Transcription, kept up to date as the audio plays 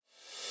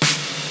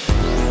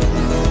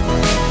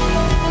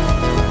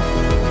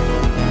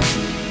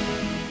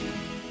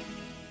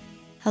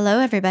Hello,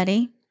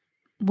 everybody.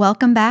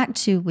 Welcome back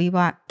to We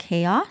Walk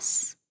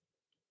Chaos.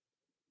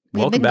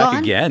 Welcome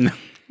back again.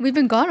 We've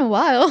been gone a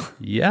while.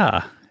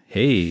 Yeah.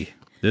 Hey,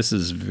 this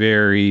is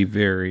very,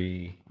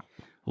 very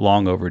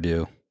long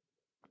overdue.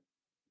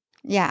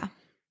 Yeah.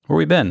 Where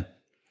we been?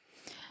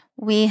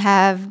 We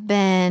have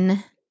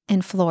been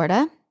in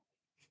Florida.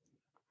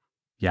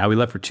 Yeah, we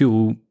left for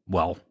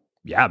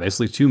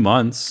basically 2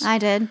 months. I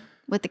did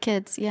with the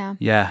kids. Yeah.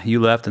 Yeah, you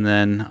left and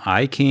then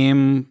I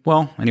came,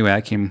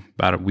 I came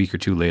about a week or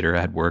two later.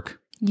 I had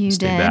work. You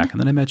Stayed did. back and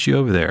then I met you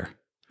over there.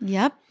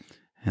 Yep.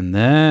 And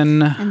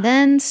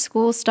then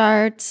School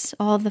starts,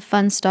 all the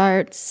fun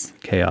starts.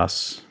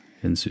 chaos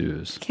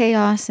ensues.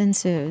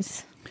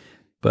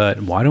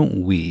 But why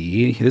don't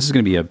this is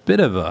going to be a bit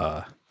of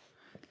a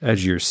edge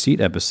of your seat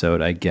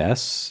episode, I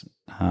guess.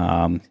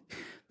 The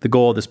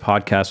goal of this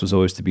podcast was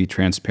always to be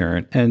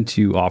transparent and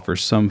to offer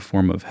some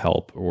form of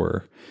help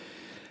or,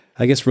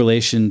 I guess,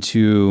 relation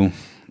to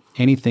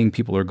anything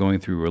people are going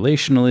through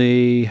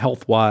relationally,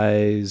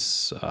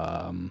 health-wise,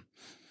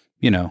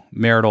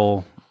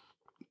 marital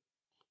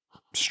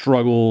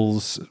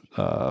struggles,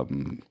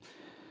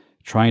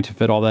 trying to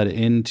fit all that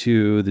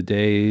into the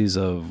days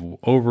of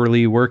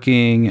overly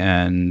working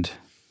and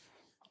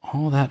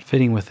all that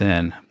fitting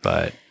within.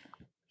 But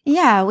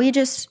yeah, we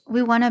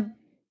want to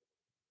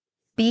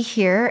be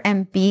here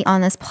and be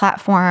on this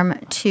platform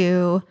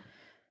to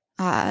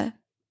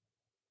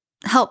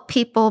help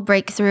people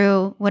break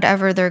through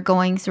whatever they're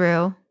going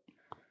through,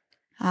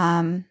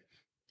 and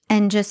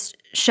just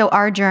show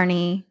our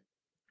journey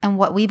and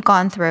what we've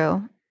gone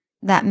through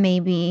that may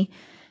be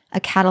a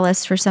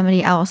catalyst for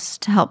somebody else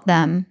to help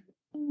them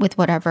with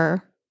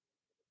whatever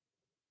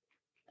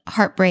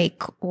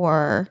heartbreak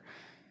or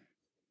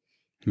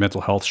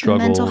mental health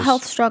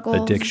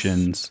struggles,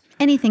 addictions,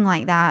 anything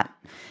like that,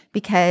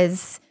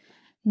 because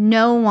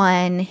no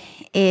one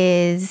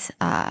is,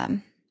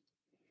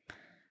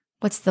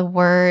 what's the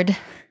word?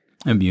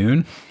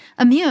 Immune.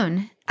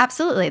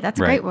 Absolutely. That's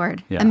a great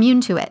word. Yeah. Immune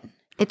to it.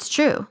 It's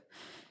true.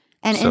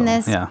 And in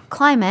this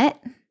climate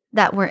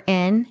that we're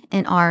in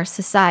our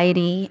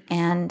society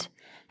and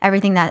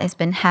everything that has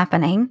been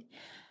happening,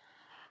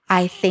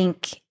 I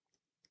think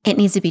it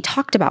needs to be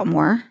talked about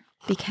more,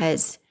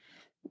 because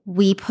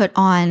we put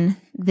on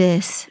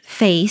this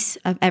face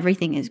of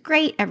everything is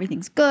great,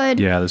 everything's good.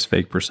 Yeah, this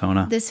fake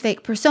persona.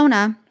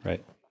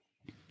 Right.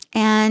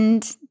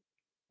 And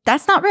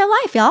that's not real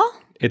life, y'all.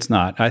 It's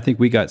not. I think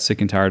we got sick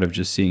and tired of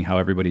just seeing how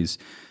everybody's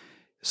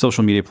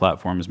social media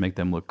platforms make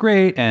them look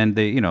great. And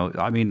they,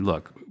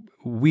 look,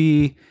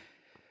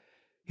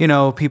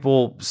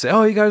 people say,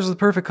 oh, you guys are the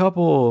perfect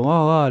couple,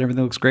 and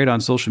everything looks great on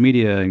social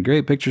media and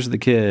great pictures of the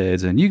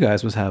kids. And you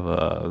guys must have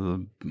a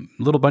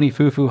little bunny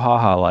foo-foo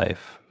ha-ha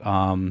life.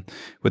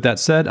 With that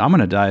said, I'm going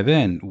to dive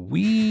in.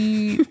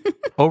 We,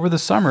 over the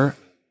summer,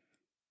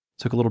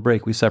 took a little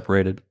break. We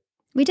separated.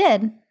 We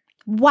did.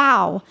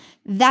 Wow.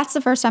 That's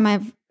the first time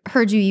I've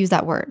heard you use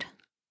that word.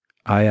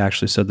 I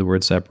actually said the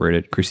word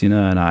separated.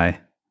 Christina and I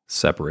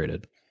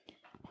separated.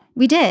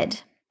 We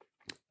did.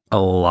 A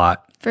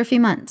lot. For a few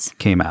months.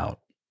 Came out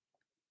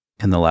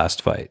in the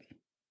last fight.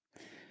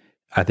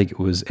 I think it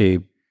was a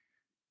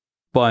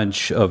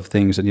bunch of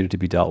things that needed to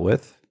be dealt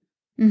with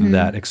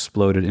that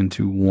exploded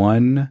into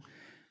one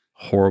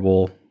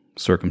horrible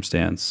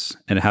circumstance.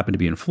 And it happened to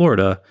be in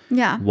Florida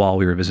while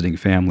we were visiting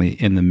family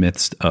in the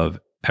midst of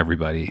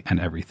everybody and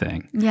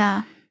everything.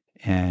 Yeah.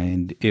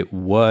 And it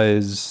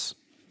was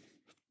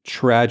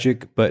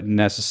tragic but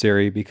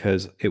necessary,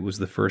 because it was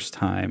the first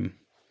time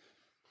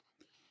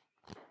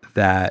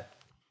that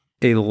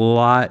a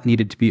lot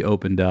needed to be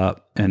opened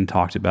up and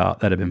talked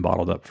about that had been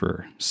bottled up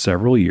for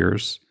several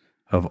years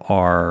of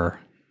our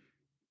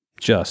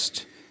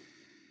just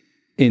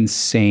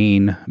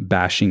insane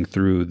bashing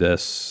through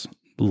this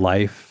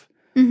life,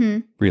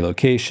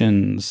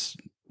 relocations,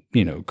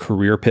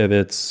 career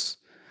pivots,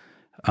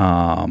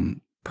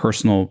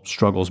 personal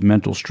struggles,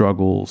 mental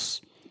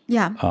struggles.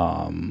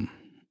 Yeah.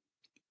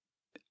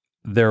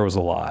 There was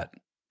a lot.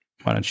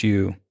 Why don't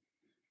you?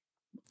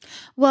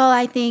 Well,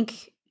 I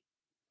think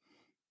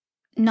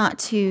not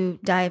to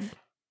dive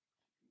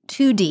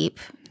too deep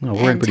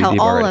and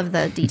tell all of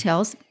the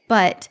details,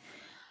 but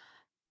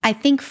I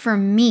think for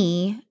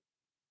me,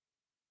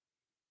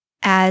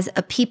 as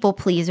a people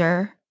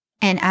pleaser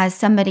and as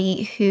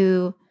somebody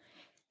who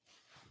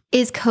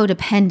is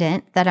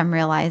codependent, that I'm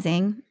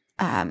realizing,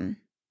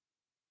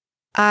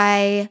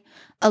 I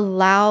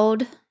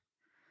allowed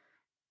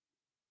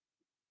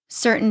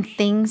certain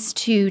things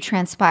to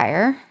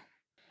transpire,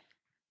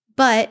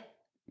 but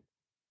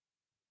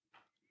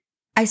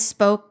I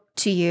spoke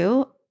to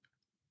you.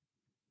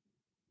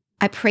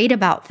 I prayed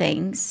about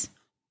things.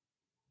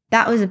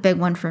 That was a big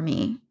one for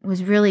me,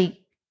 was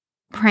really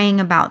praying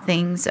about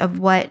things of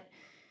what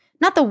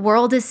not the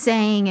world is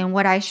saying and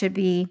what I should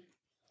be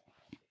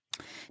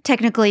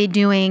technically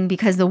doing,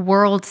 because the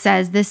world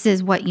says this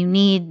is what you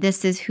need,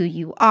 this is who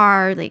you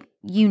are, like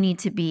you need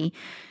to be,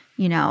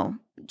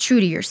 true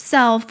to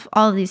yourself,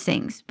 all of these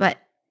things. But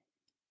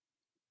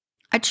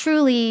I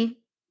truly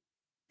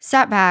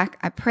sat back,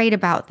 I prayed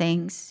about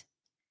things,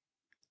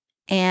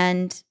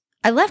 And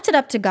I left it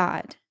up to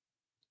God.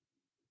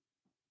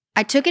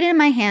 I took it in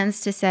my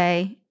hands to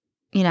say,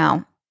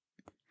 I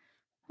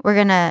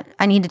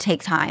need to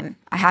take time.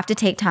 I have to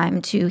take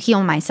time to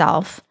heal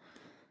myself.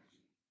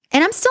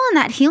 And I'm still in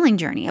that healing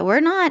journey. We're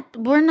not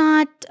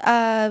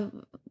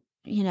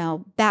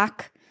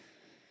back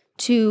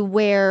to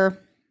where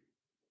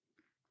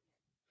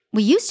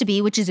we used to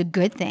be, which is a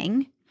good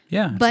thing.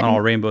 Yeah, it's not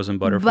all rainbows and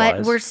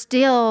butterflies. But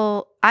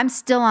I'm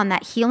still on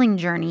that healing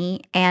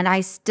journey, and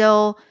I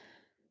still,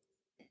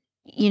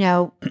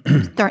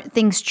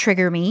 things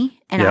trigger me,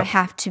 and I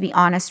have to be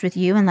honest with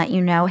you and let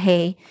you know,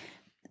 hey,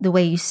 the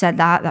way you said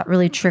that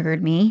really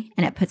triggered me,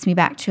 and it puts me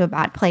back to a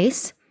bad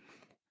place.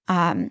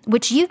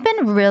 Which you've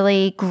been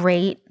really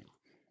great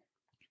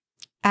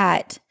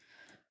at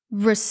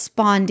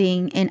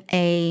responding in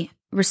a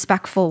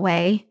respectful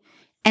way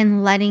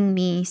and letting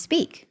me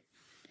speak.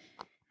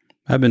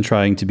 I've been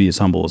trying to be as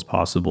humble as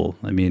possible.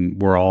 I mean,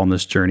 we're all on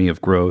this journey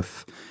of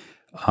growth.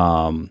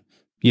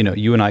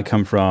 You and I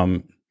come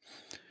from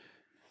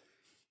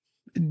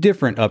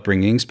different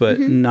upbringings, but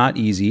not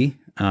easy.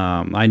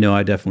 I know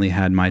I definitely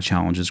had my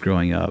challenges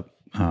growing up.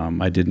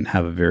 I didn't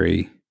have a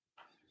very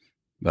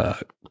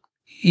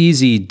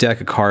easy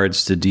deck of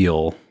cards to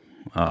deal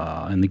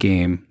in the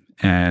game.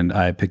 And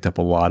I picked up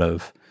a lot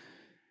of,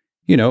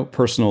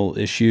 personal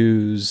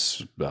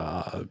issues.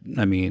 Well,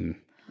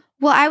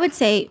 I would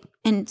say,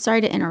 and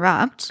sorry to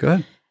interrupt. Go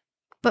ahead.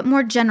 But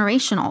more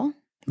generational,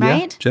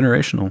 right? Yeah,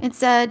 generational.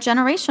 It's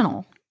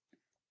generational.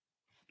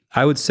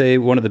 I would say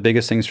one of the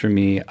biggest things for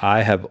me,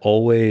 I have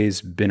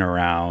always been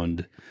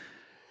around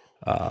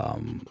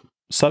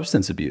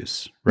substance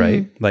abuse,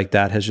 right? Mm-hmm. Like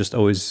that has just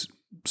always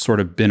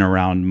sort of been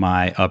around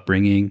my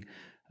upbringing.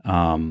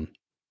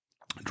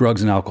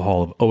 Drugs and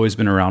alcohol have always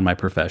been around my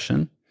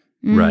profession,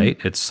 right?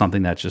 It's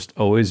something that's just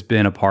always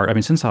been a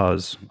part. Since I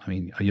was,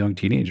 a young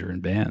teenager in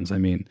bands,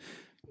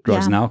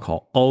 drugs and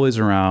alcohol, always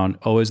around,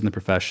 always in the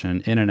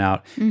profession, in and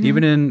out,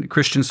 even in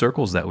Christian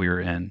circles that we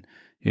were in,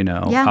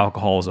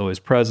 alcohol is always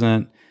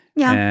present.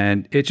 Yeah.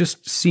 And it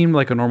just seemed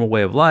like a normal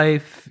way of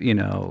life,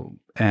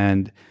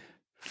 and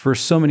for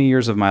so many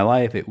years of my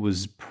life, it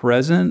was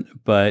present,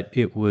 but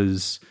it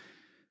was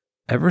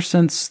ever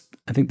since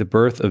I think the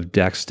birth of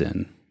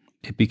Dexton,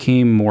 it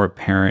became more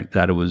apparent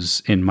that it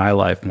was in my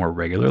life more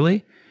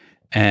regularly.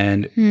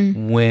 And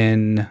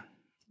when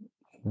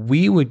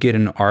we would get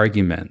in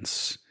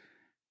arguments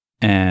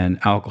and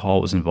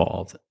alcohol was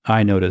involved,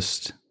 I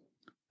noticed,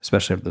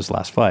 especially after this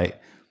last fight,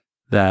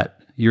 that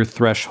your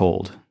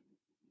threshold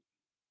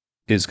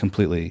is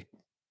completely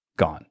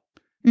gone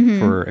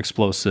for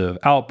explosive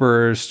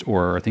outbursts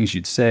or things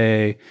you'd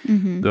say,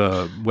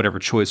 the whatever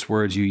choice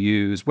words you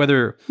use,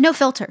 whether no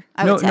filter,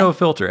 I would say. No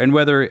filter, and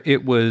whether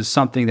it was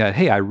something that,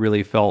 hey, I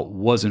really felt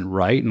wasn't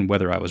right, and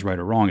whether I was right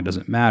or wrong, it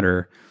doesn't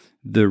matter.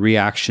 The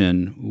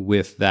reaction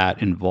with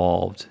that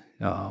involved,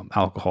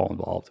 alcohol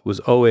involved,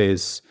 was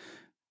always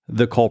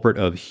the culprit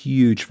of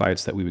huge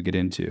fights that we would get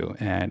into,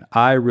 and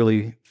I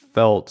really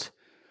felt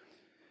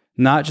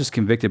not just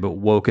convicted, but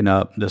woken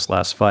up this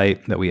last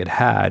fight that we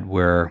had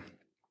where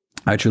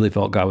I truly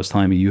felt God was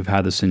telling me, you've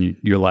had this in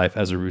your life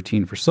as a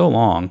routine for so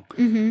long.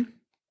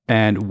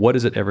 And what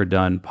has it ever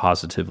done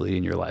positively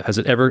in your life? Has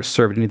it ever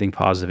served anything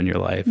positive in your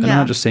life? And I'm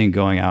not just saying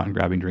going out and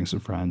grabbing drinks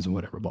with friends and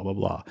whatever, blah, blah,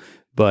 blah.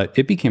 But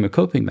it became a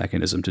coping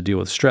mechanism to deal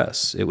with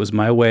stress. It was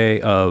my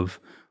way of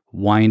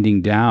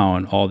winding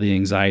down all the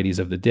anxieties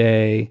of the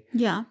day.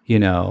 Yeah.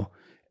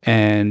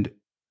 And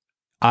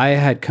I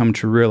had come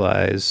to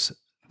realize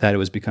that it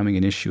was becoming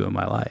an issue in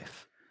my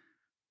life.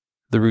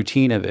 The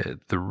routine of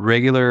it, the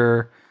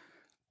regular,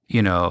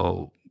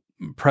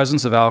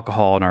 presence of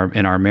alcohol in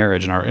our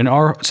marriage, in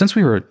our since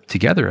we were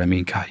together.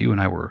 God, you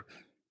and I were,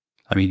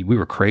 we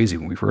were crazy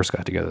when we first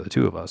got together, the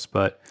two of us.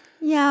 But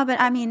yeah, but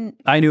I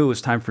knew it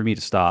was time for me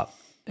to stop.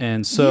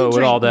 And so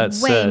with all that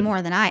said, way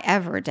more than I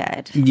ever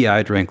did. Yeah,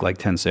 I drank like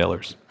 10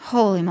 sailors.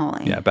 Holy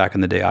moly! Yeah, back in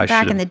the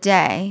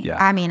day,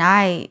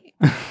 Yeah.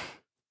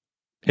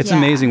 It's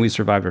amazing we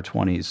survived our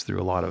 20s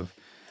through a lot of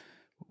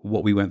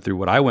what we went through,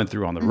 what I went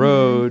through on the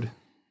road.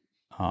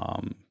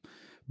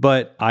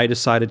 But I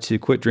decided to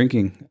quit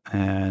drinking,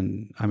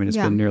 and it's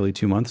been nearly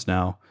 2 months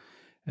now,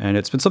 and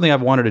it's been something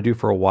I've wanted to do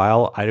for a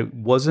while. I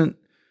wasn't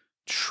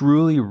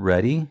truly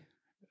ready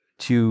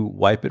to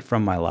wipe it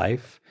from my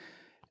life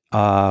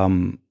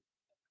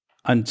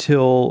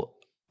until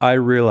I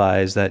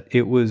realized that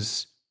it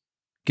was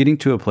getting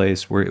to a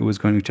place where it was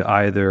going to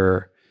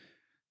either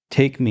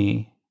take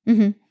me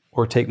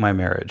or take my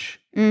marriage.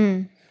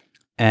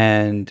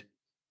 And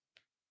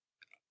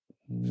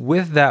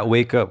with that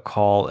wake-up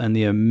call and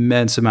the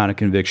immense amount of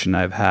conviction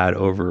I've had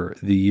over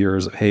the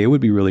years, hey, it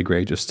would be really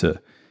great just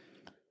to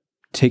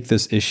take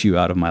this issue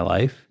out of my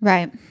life.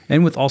 Right.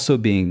 And with also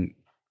being,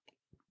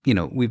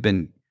 we've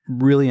been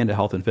really into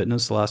health and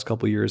fitness the last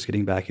couple of years,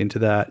 getting back into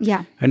that.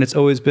 Yeah. And it's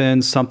always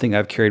been something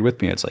I've carried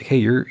with me. It's like, hey,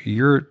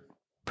 you're a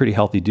pretty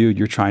healthy dude.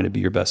 You're trying to be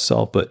your best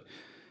self, but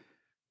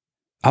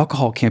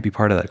alcohol can't be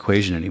part of that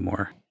equation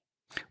anymore.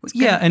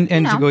 Yeah, and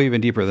to go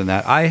even deeper than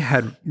that, I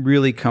had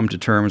really come to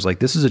terms like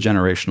this is a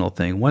generational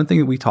thing. One thing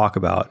that we talk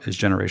about is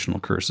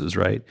generational curses,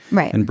 right?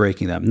 Right. And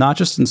breaking them, not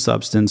just in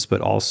substance,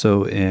 but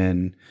also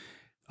in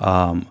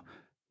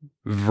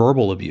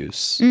verbal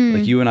abuse.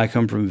 Like you and I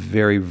come from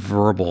very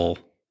verbal,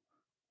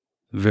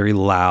 very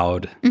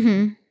loud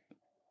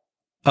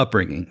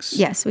upbringings.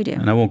 Yes, we do.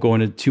 And I won't go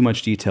into too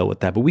much detail with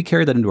that, but we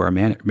carry that into our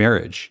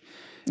marriage.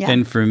 Yeah.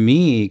 And for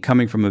me,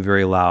 coming from a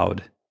very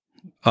loud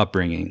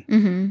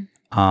upbringing,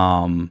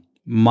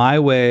 my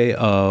way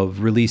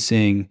of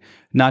releasing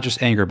not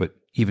just anger, but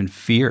even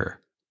fear.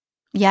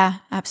 Yeah,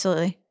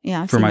 absolutely.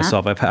 Yeah. For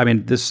myself,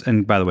 this,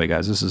 and by the way,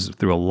 guys, this is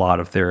through a lot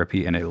of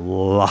therapy and a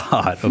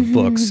lot of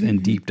books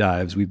and deep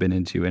dives we've been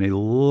into and a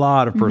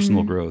lot of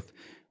personal growth,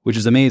 which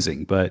is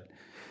amazing. But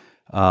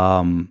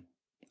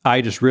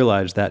I just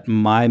realized that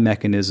my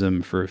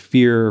mechanism for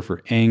fear,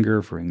 for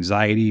anger, for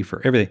anxiety,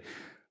 for everything,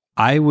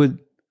 I would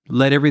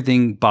let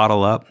everything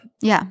bottle up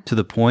to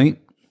the point,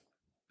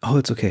 oh,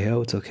 it's okay.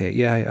 Oh, it's okay.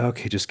 Yeah.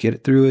 Okay. Just get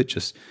it through it.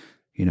 Just,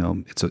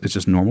 it's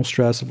just normal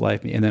stress of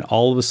life. And then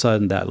all of a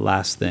sudden that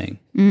last thing,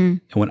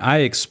 and when I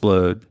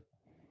explode,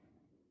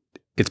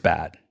 it's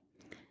bad.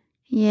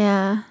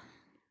 Yeah.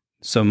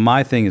 So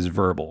my thing is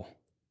verbal.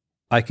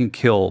 I can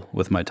kill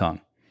with my tongue.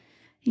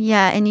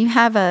 Yeah. And you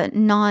have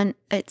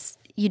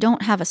you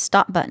don't have a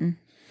stop button.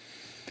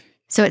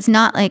 So it's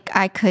not like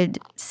I could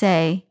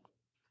say,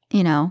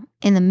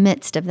 in the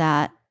midst of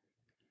that,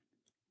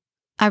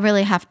 I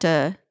really have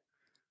to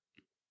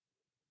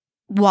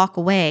walk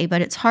away,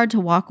 but it's hard to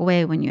walk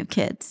away when you have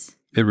kids.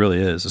 It really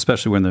is,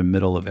 especially when they're in the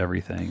middle of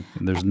everything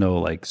and there's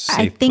no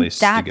safe place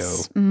to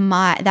go.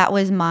 That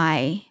was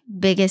my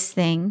biggest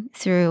thing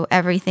through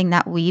everything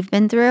that we've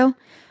been through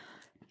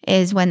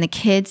is when the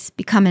kids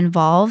become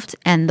involved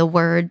and the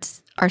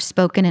words are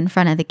spoken in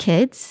front of the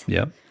kids.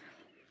 Yep.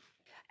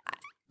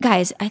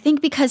 Guys, I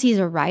think because he's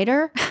a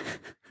writer.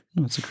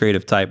 It's a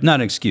creative type.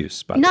 Not an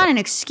excuse. Not an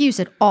excuse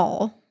at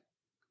all.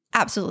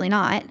 Absolutely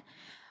not.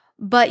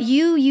 But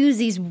you use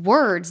these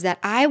words that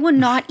I would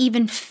not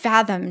even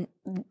fathom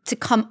to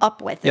come up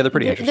with. Yeah, they're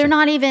pretty interesting. They're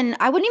not even,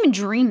 I wouldn't even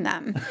dream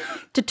them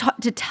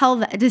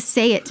to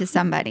say it to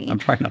somebody. I'm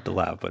trying not to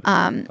laugh, but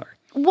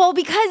well,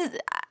 because,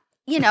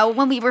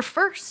 when we were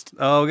first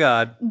oh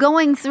God,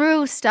 going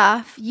through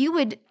stuff, you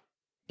would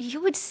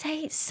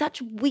say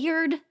such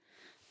weird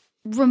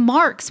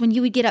remarks when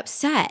you would get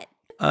upset.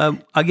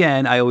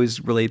 Again, I always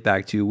relate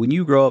back to when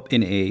you grow up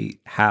in a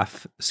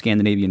half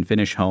Scandinavian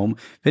Finnish home,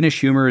 Finnish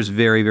humor is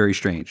very, very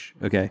strange.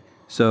 Okay.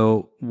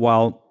 So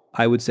while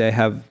I would say I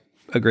have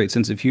a great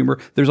sense of humor,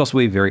 there's also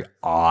a very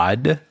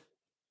odd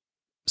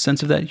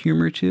sense of that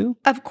humor too.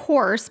 Of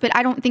course, but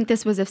I don't think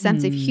this was a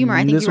sense of humor.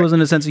 I think this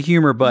wasn't a sense of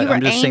humor, but I'm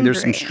just saying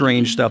there's some angry.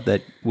 strange stuff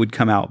that would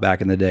come out back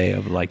in the day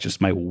of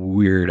just my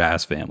weird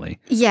ass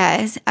family.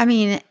 Yes. I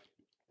mean,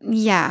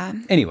 yeah.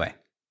 Anyway.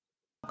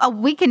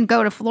 We can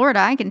go to Florida.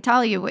 I can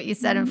tell you what you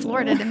said in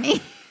Florida to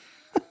me.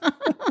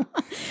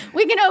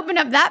 We can open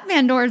up that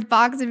Pandora's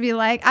box and be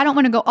like, I don't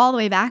want to go all the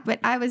way back, but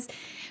I was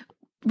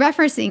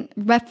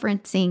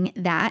referencing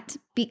that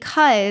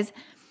because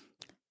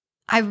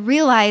I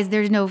realized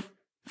there's no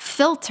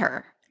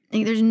filter.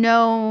 There's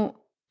no.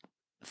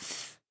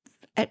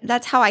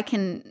 That's how I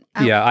can.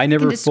 I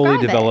never fully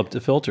developed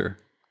a filter.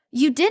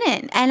 You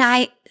didn't, and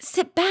I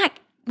sit back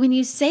when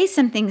you say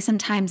something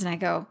sometimes, and I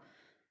go,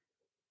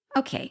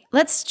 okay,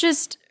 let's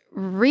just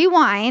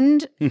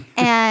rewind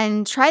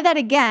and try that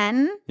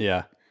again.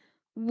 Yeah.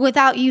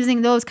 Without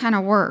using those kind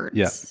of words.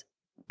 Yeah.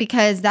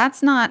 Because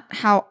that's not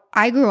how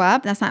I grew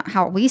up. That's not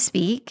how we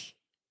speak.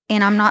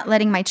 And I'm not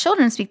letting my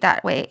children speak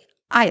that way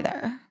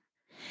either.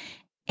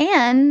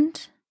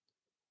 And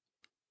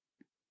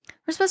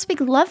we're supposed to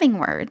speak loving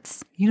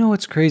words. You know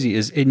what's crazy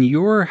is in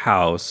your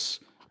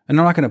house, and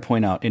I'm not going to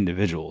point out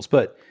individuals,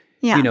 but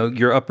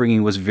your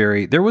upbringing was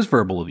there was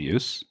verbal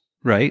abuse.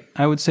 Right?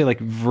 I would say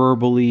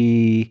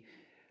verbally,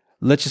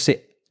 let's just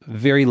say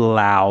very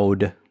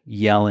loud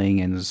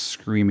yelling and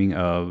screaming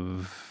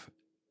of...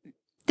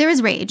 There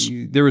was rage.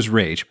 There was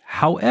rage.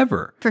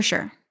 However... For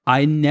sure.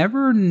 I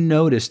never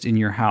noticed in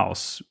your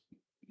house,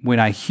 when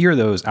I hear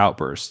those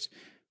outbursts,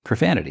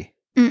 profanity.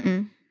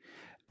 Mm-mm.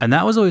 And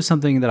that was always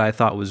something that I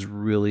thought was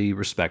really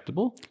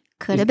respectable.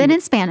 Could have been in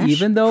Spanish.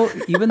 Even though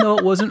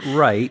it wasn't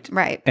right.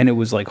 Right. And it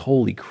was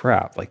holy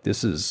crap,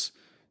 this is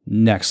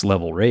next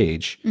level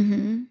rage.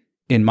 Mm-hmm.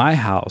 In my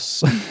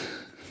house,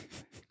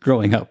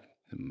 growing up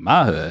in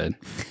my hood,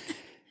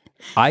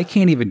 I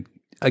can't even,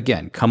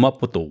 again, come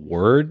up with the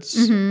words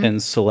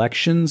and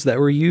selections that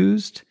were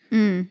used.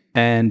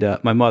 And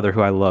my mother,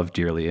 who I love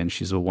dearly, and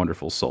she's a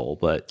wonderful soul,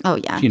 but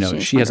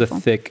she has a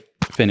thick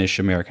Finnish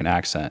American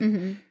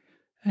accent.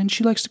 And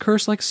she likes to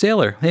curse like a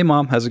sailor. Hey,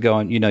 Mom, how's it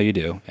going? You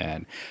do.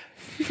 And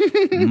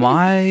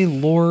my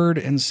Lord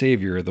and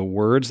Savior, the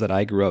words that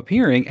I grew up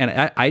hearing, and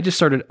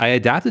I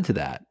adapted to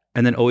that.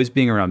 And then always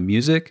being around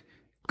music,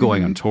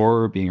 going on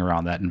tour, being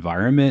around that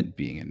environment,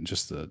 being in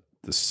just the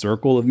the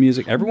circle of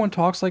music. Everyone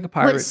talks like a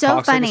pirate. What's so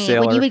talks funny, like a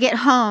sailor. when you would get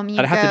home,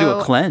 I'd have to do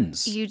a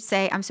cleanse. You'd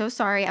say, I'm so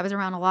sorry, I was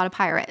around a lot of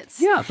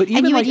pirates. Yeah, but even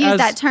and you like would use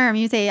that term.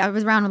 You'd say, I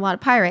was around a lot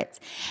of pirates.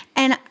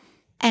 And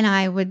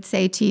I would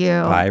say to you,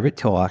 pirate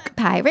talk.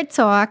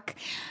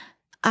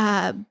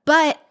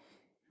 But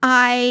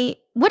I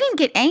wouldn't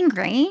get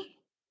angry.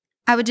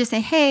 I would just say,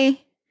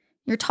 hey,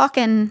 you're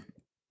talking,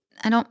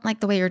 I don't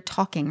like the way you're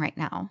talking right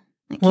now.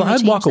 Like, well,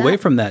 I'd walk away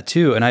from that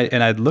too. And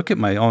I'd look at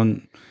my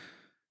own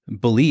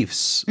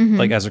beliefs,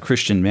 like as a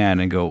Christian man,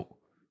 and go,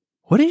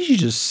 what did you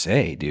just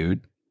say,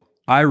 dude?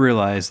 I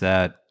realized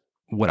that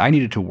what I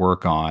needed to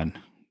work on,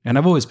 and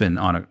I've always been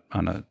on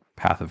a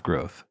path of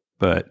growth,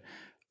 but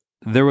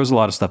there was a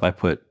lot of stuff I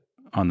put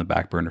on the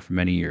back burner for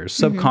many years,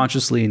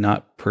 subconsciously,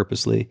 not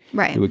purposely.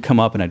 Right. It would come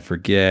up and I'd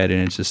forget.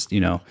 And it's just,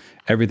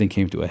 everything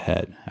came to a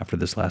head after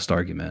this last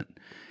argument.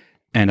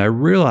 And I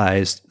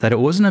realized that it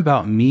wasn't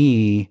about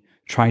me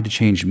trying to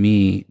change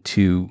me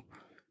to,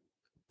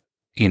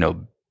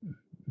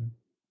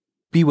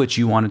 be what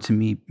you wanted to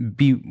me,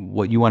 be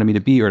what you wanted me to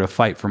be, or to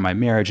fight for my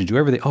marriage and do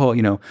everything.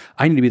 Oh,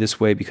 I need to be this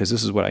way because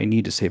this is what I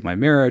need to save my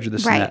marriage, or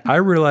this and that. I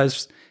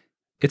realized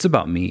it's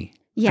about me.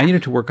 Yeah. I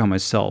needed to work on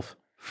myself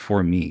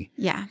for me.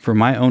 Yeah. For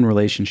my own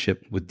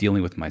relationship with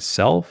dealing with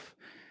myself,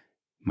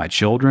 my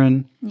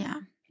children. Yeah.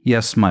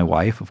 Yes, my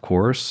wife, of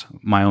course.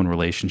 My own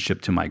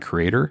relationship to my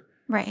creator.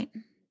 Right.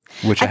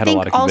 Which I had a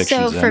lot of convictions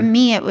in. Also, for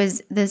me, it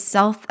was the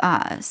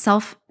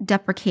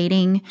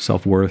self-deprecating.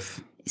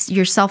 Self-worth.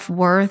 Your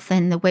self-worth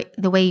and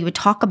the way you would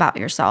talk about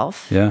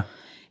yourself. Yeah.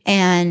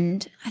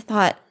 And I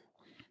thought,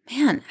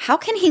 man, how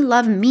can he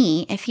love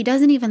me if he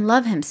doesn't even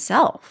love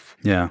himself?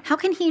 Yeah. How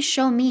can he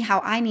show me how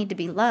I need to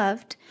be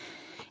loved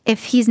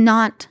if he's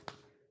not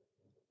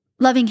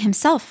loving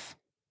himself?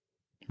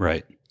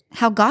 Right.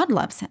 How God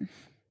loves him.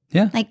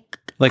 Yeah. Like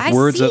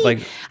words that like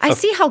I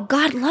see how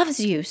God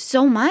loves you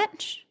so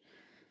much.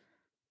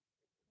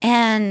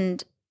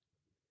 And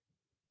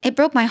it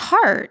broke my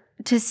heart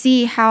to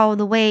see how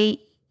the way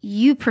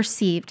you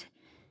perceived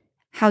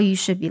how you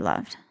should be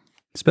loved.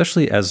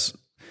 Especially as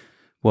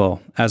a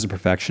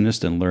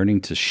perfectionist and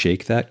learning to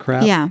shake that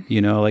crap. Yeah.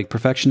 Like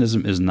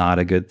perfectionism is not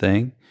a good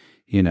thing.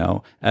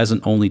 As an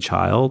only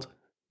child,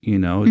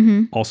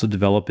 also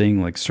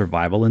developing like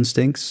survival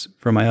instincts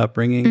from my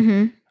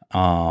upbringing.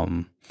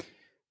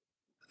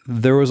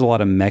 There was a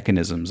lot of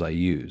mechanisms I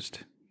used,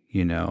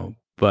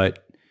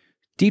 but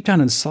deep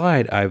down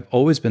inside, I've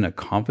always been a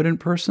confident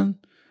person.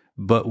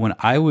 But when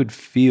I would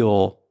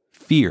feel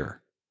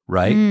fear,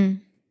 right?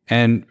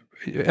 And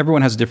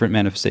everyone has different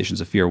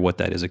manifestations of fear, what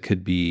that is. It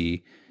could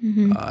be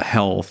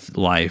health,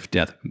 life,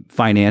 death,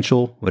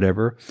 financial,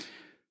 whatever.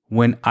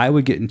 When I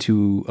would get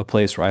into a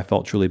place where I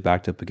felt truly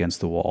backed up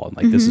against the wall and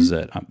like, this is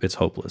it, it's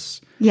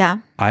hopeless. Yeah.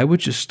 I would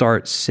just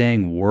start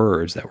saying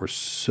words that were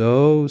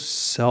so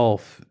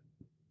just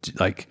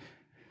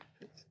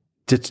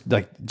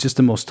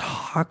the most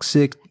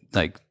toxic,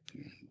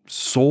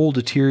 soul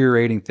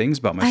deteriorating things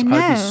about myself.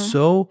 I was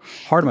so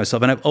hard on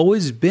myself. And I've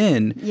always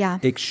been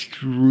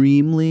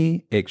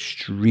extremely,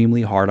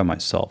 extremely hard on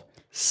myself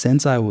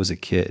since I was a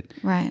kid.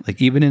 Right.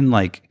 Like even in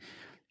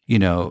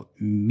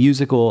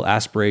musical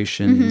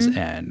aspirations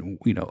and,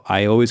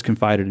 I always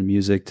confided in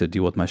music to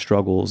deal with my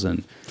struggles.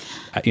 And,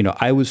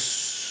 I was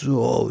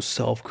so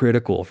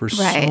self-critical for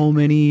so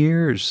many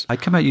years.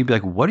 I'd come at you and be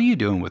like, what are you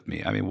doing with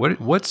me? I mean,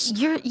 what's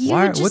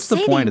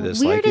the point of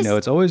this?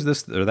 It's always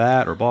this or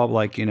that or blah,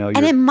 blah,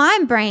 And in my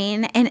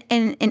brain and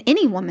in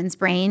any woman's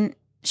brain,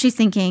 she's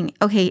thinking,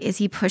 okay, is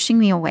he pushing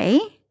me away?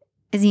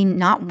 Is he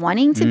not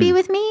wanting to be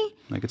with me?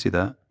 I could see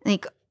that.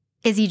 Like,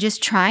 is he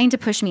just trying to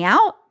push me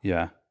out?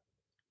 Yeah.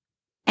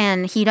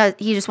 And he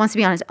just wants to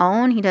be on his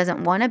own. He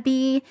doesn't want to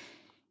be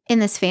in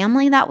this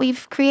family that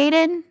we've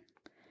created.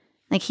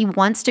 Like he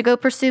wants to go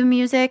pursue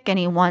music and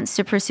he wants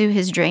to pursue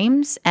his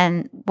dreams,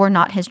 and we're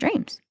not his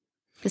dreams.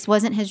 This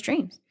wasn't his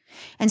dreams.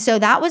 And so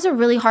that was a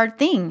really hard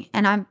thing.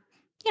 And I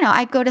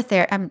go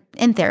to I'm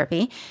in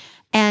therapy,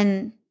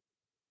 and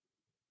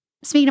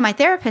speaking to my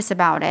therapist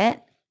about it,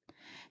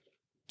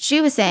 she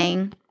was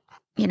saying,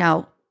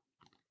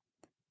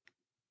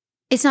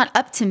 it's not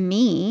up to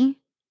me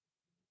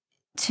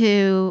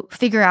to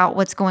figure out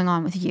what's going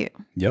on with you.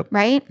 Yep.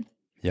 Right?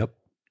 Yep.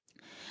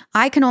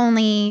 I can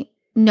only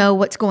know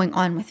what's going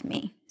on with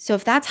me. So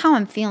if that's how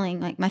I'm feeling,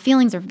 like my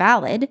feelings are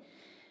valid,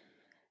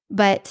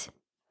 but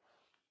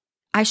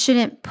I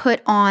shouldn't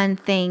put on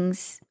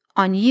things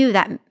on you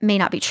that may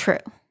not be true.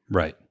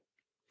 Right.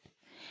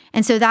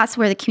 And so that's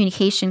where the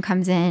communication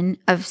comes in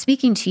of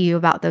speaking to you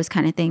about those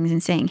kind of things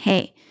and saying,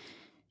 hey,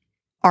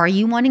 are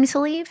you wanting to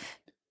leave?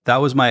 That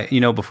was my,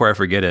 before I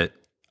forget it,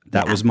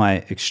 that was my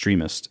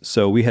extremist.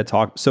 So we had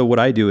talked. So what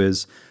I do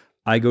is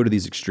I go to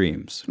these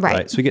extremes,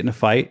 right? So we get in a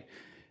fight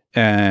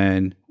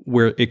and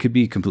where it could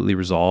be completely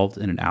resolved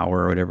in an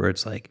hour or whatever.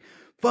 It's like,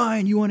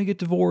 fine, you want to get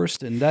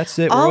divorced and that's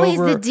it. Always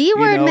we're over. The D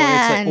word,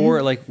 man.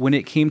 Or when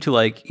it came to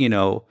I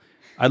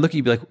look at you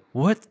and be like,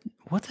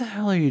 what the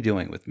hell are you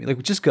doing with me?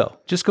 Like, just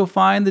go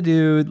find the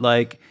dude.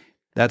 Like,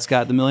 that's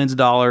got the millions of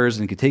dollars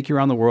and can take you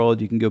around the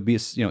world. You can go be,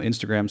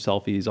 Instagram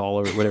selfies all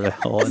over whatever the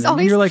hell. And then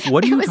you're like,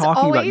 what are you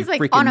talking about? You like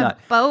freaking on nut.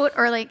 A boat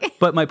or like.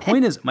 But my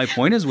point is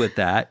with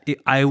that,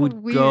 I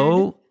would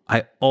go,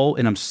 I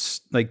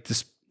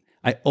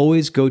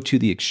always go to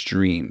the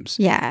extremes.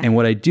 Yeah. And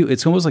what I do,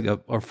 it's almost like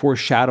a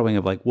foreshadowing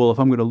of like, well, if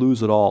I'm going to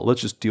lose it all,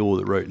 let's just deal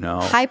with it right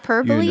now.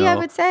 Hyperbole, I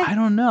would say. I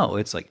don't know.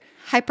 It's like,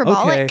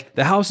 hyperbolic. Okay,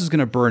 the house is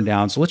going to burn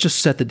down, so let's just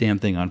set the damn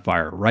thing on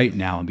fire right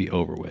now and be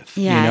over with.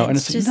 Yeah, And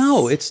it's like,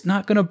 no, it's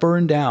not going to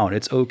burn down.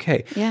 It's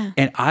okay. Yeah.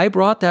 And I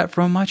brought that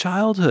from my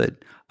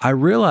childhood. I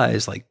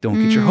realized, like,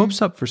 don't get your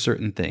hopes up for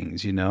certain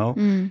things,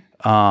 And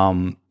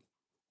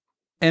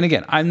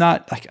again, I'm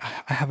not like,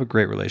 I have a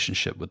great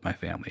relationship with my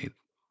family.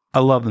 I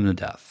love them to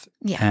death.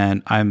 Yeah.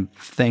 And I'm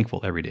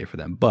thankful every day for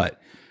them. But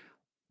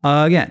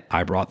again,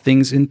 I brought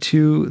things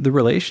into the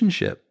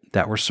relationship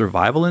that were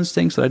survival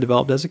instincts that I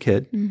developed as a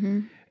kid.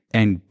 Mm-hmm.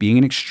 And being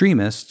an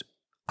extremist,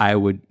 I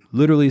would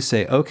literally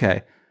say,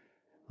 okay,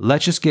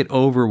 let's just get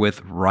over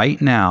with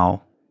right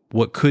now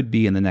what could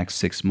be in the next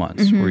 6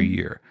 months or a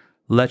year.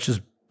 Let's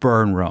just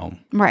burn Rome.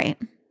 Right.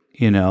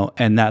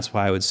 And that's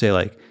why I would say,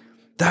 like,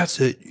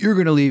 that's it. You're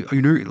going to leave.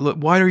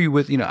 Why are you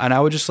with, and I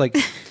would just like,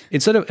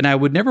 and I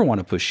would never want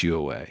to push you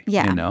away,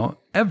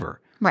 ever.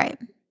 Right.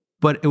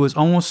 But it was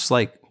almost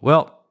like,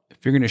 well,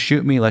 if you're going to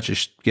shoot me, let's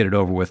just get it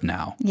over with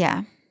now.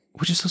 Yeah.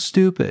 Which is so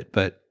stupid,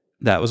 but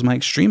that was my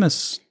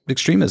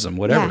extremism,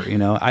 whatever,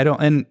 I don't,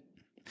 and,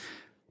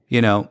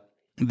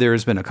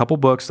 there's been a couple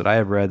books that I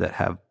have read that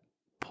have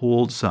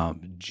pulled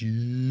some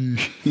I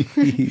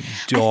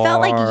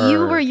felt like you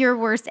were your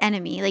worst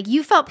enemy. Like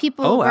you felt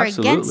people were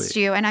against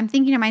you. And I'm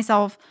thinking to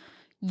myself,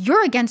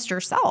 you're against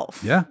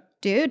yourself. Yeah.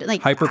 Dude.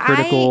 Like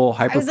hypercritical,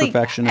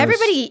 hyper-perfectionist. Like,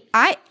 everybody,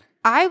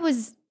 I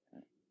was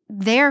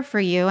there for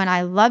you and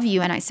I love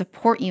you and I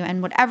support you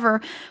and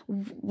whatever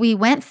we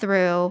went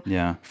through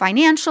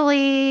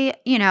financially,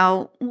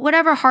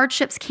 whatever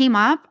hardships came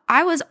up,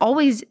 I was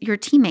always your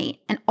teammate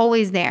and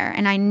always there.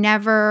 And I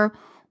never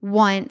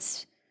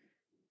once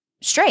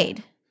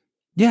strayed.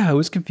 Yeah, it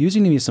was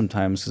confusing to me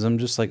sometimes because I'm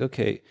just like,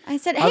 okay. I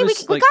said, hey,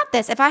 we got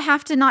this. If I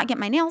have to not get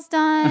my nails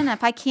done,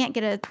 if I can't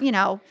get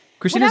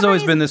Christina's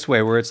always been this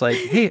way where it's like,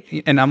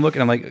 hey, and I'm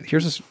like,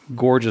 here's this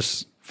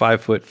gorgeous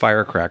 5-foot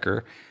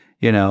firecracker,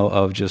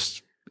 of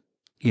just,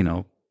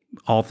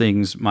 all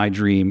things my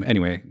dream.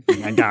 Anyway,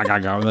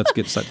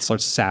 let's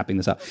start sapping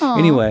this out. Aww.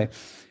 Anyway,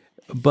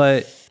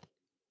 but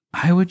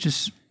I would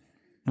just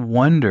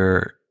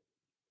wonder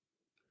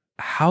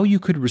how you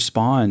could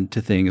respond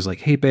to things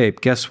like, hey, babe,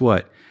 guess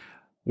what?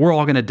 We're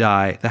all going to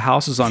die. The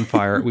house is on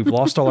fire. We've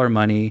lost all our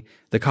money.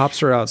 The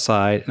cops are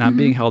outside and I'm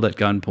being held at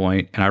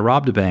gunpoint and I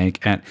robbed a bank.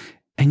 And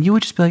you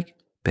would just be like,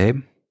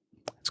 babe,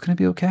 it's going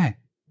to be okay.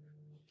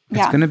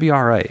 It's going to be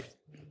all right.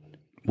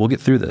 We'll get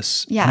through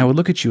this. Yeah. And I would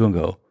look at you and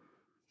go,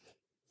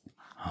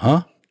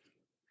 huh?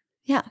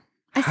 Yeah.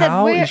 I said,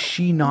 how is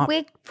she not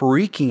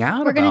freaking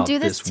out about this? We're going to do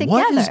this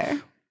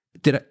together.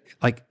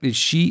 Is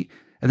she,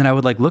 and then I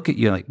would like look at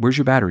you like, where's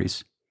your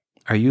batteries?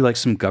 Are you like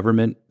some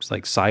government,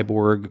 like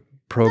cyborg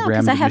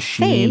programmed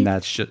machine? Faith.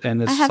 That's just,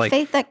 and it's I have like,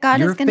 faith that God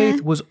is going to. Your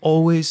faith was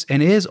always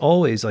and is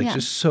always like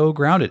just so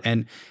grounded.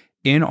 And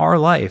in our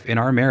life, in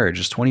our marriage,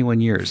 it's 21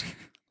 years,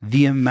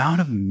 the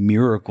amount of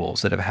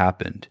miracles that have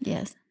happened.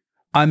 Yes.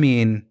 I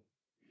mean,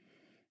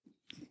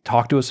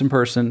 talk to us in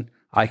person.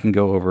 I can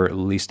go over at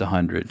least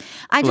 100.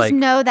 I just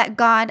know that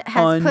God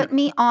has put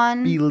me on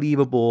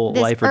unbelievable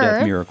life or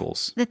death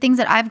miracles. The things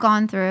that I've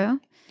gone through.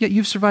 Yeah,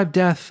 you've survived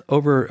death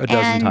over a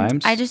dozen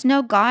times. I just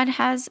know God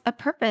has a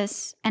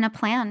purpose and a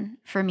plan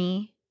for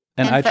me.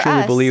 And I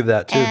truly believe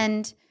that too.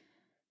 And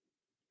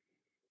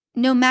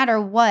no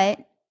matter what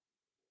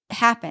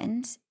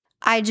happens,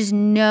 I just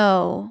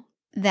know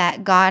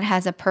that God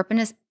has a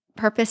purpose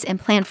and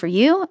plan for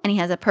you, and he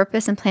has a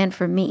purpose and plan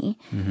for me.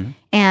 Mm-hmm.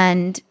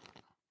 And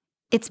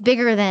it's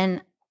bigger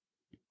than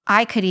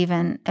I could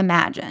even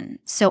imagine.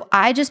 So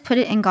I just put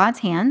it in God's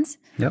hands.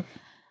 Yep.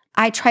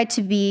 I try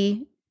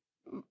to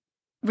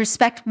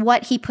respect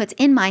what he puts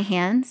in my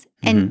hands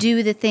and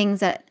do the things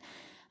that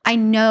I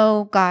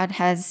know God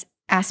has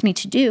asked me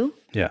to do.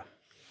 Yeah.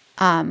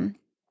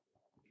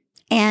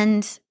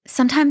 And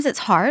sometimes it's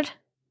hard.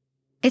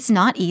 It's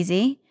not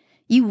easy.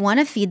 You want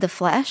to feed the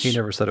flesh. He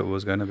never said it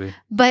was going to be.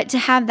 But to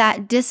have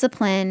that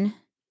discipline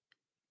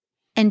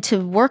and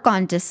to work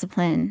on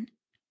discipline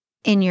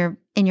in your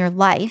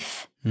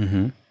life,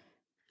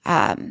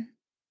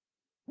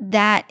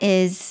 that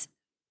is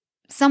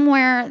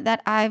somewhere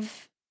that I'm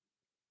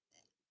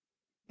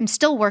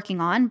still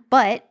working on,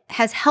 but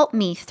has helped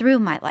me through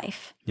my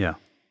life. Yeah.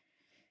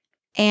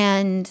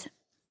 And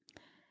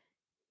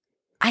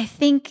I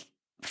think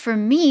for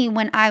me,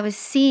 when I was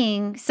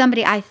seeing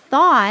somebody I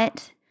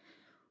thought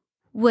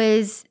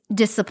was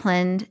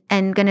disciplined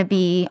and going to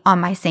be on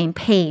my same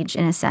page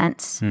in a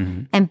sense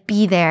and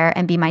be there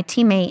and be my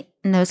teammate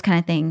and those kind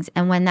of things.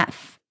 And when that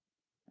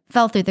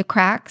fell through the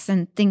cracks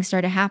and things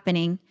started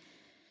happening,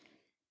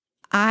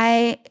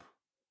 I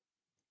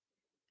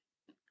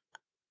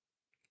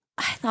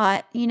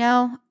thought,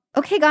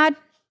 okay, God,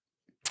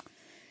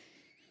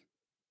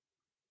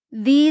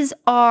 these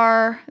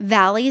are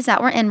valleys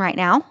that we're in right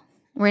now.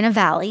 We're in a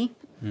valley.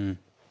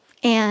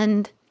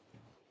 And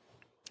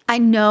I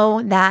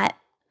know that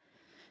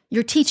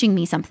you're teaching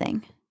me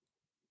something,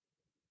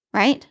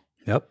 right?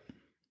 Yep.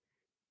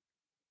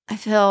 I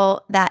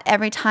feel that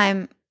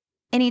anytime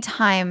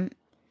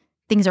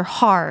things are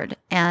hard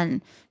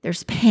and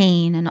there's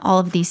pain and all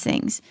of these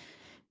things,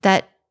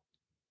 that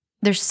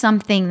there's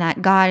something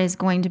that God is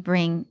going to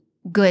bring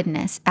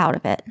goodness out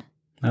of it.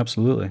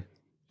 Absolutely.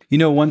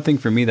 One thing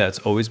for me that's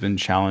always been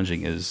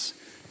challenging is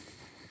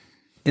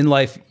in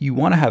life, you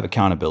want to have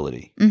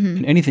accountability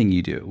in anything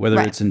you do, whether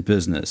it's in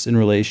business, in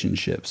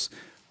relationships,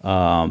 in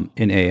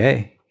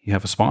AA, you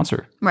have a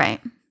sponsor.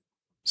 Right.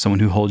 Someone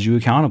who holds you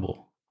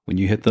accountable when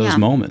you hit those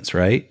moments,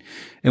 right?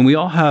 And we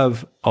all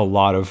have a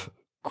lot of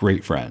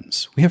great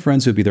friends. We have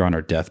friends who'd be there on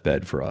our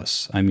deathbed for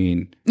us. I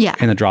mean,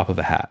 in the drop of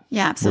a hat.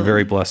 Yeah, absolutely. We're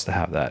very blessed to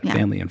have that,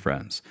 family and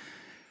friends.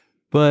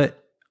 But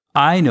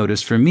I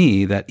noticed for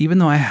me that even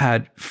though I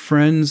had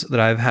friends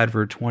that I've had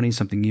for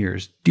 20-something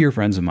years, dear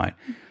friends of mine,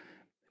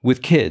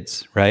 with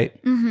kids, right?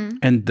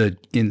 And the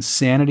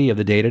insanity of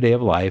the day-to-day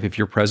of life, if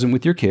you're present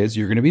with your kids,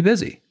 you're going to be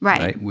busy,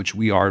 right? Which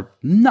we are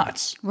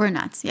nuts. We're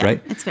nuts, yeah.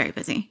 Right? It's very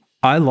busy.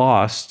 I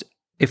lost,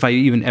 if I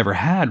even ever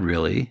had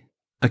really,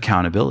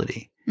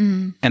 accountability.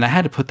 And I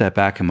had to put that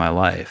back in my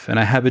life. And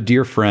I have a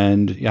dear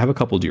friend, I have a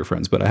couple of dear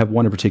friends, but I have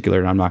one in particular,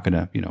 and I'm not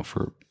going to,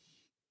 for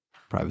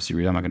privacy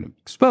reasons, I'm not going to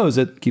expose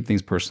it, keep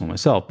things personal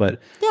myself. But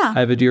I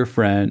have a dear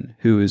friend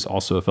who is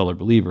also a fellow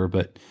believer,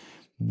 but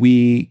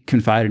we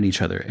confide in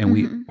each other and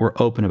we were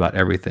open about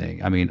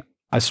everything. I mean,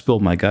 I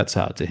spilled my guts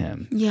out to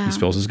him. Yeah. He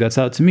spills his guts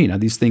out to me. Now,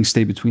 these things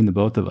stay between the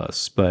both of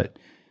us, but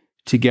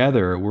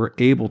together we're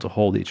able to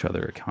hold each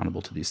other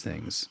accountable to these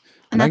things.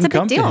 And that's I can a big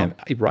come deal. to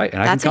him, right?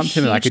 And I can come to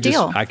him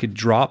and I could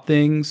drop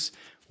things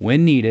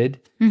when needed.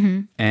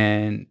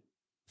 And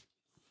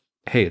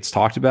hey, it's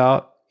talked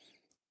about.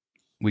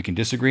 We can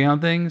disagree on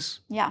things.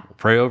 Yeah. We'll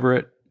pray over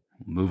it.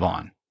 We'll move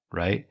on,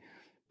 right?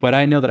 But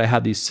I know that I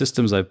have these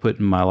systems I've put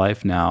in my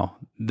life now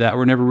that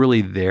were never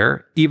really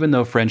there, even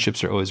though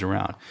friendships are always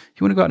around.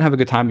 You want to go out and have a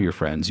good time with your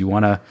friends. You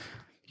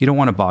don't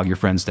want to bog your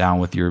friends down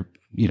with your,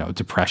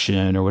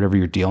 depression or whatever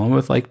you're dealing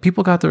with. Like,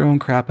 people got their own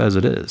crap as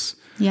it is.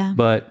 Yeah.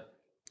 But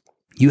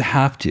you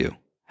have to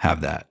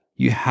have that.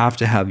 You have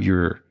to have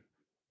your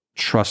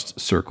trust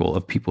circle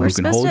of people who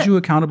can hold you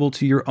accountable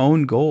to your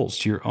own goals,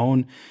 to your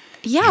own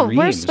dreams,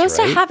 we're supposed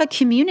to have a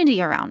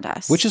community around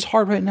us. Which is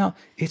hard right now.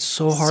 It's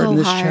so hard in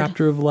this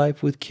chapter of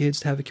life with kids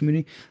to have a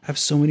community. I have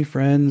so many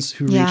friends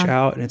who reach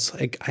out, and it's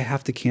like I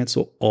have to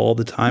cancel all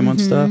the time on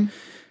stuff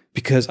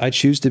because I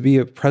choose to be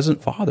a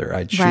present father.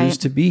 I choose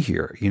to be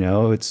here.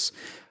 It's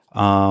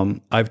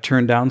I've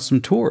turned down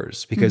some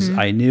tours because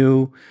I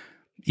knew,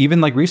 even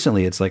like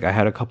recently, it's like I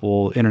had a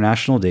couple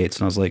international dates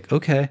and I was like,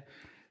 okay,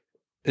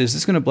 is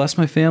this going to bless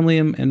my family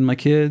and my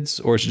kids,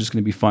 or is it just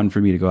going to be fun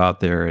for me to go out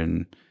there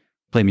and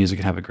play music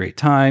and have a great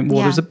time?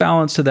 Well, there's a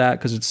balance to that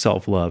because it's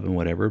self-love and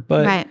whatever.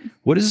 But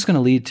what is this going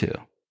to lead to?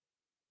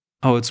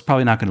 Oh, it's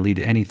probably not going to lead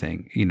to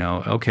anything.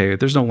 Okay, if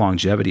there's no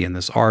longevity in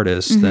this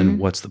artist, then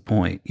what's the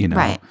point?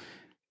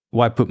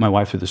 Why put my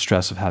wife through the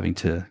stress of having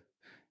to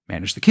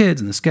manage the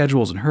kids and the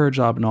schedules and her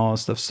job and all that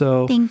stuff?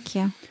 So thank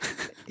you.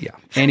 Yeah.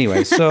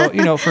 Anyway, so,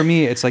 for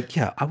me, it's like,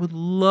 I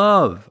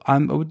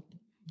would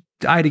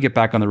die to get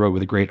back on the road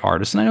with a great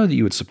artist. And I know that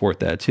you would support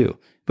that too.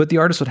 But the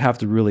artist would have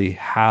to really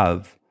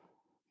have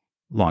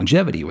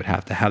longevity, would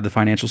have to have the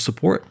financial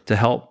support to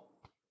help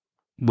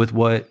with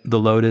what the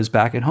load is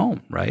back at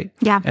home, right?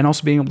 Yeah. And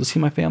also being able to see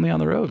my family on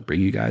the road,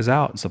 bring you guys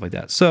out and stuff like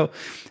that. So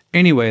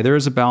anyway, there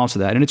is a balance of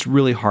that. And it's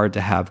really hard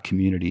to have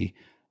community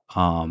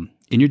in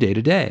your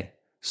day-to-day.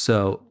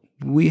 So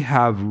we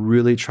have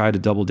really tried to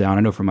double down.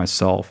 I know for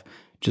myself,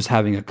 just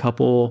having a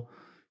couple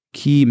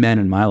key men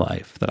in my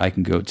life that I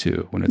can go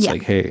to when it's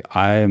like, hey,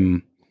 I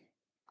am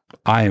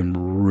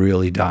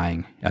really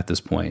dying at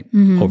this point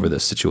over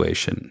this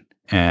situation.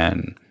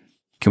 And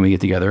can we get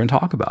together and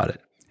talk about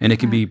it? And it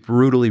can be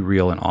brutally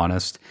real and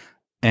honest.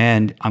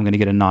 And I'm going to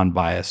get a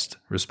non-biased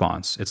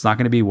response. It's not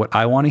going to be what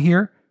I want to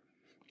hear,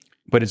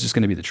 but it's just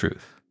going to be the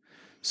truth.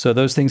 So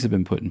those things have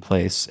been put in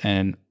place.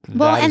 And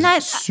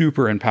that's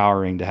super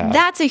empowering to have.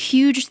 That's a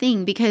huge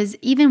thing because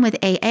even with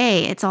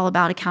AA, it's all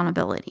about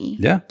accountability.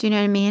 Yeah. Do you know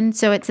what I mean?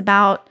 So it's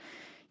about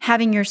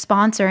having your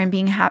sponsor and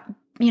being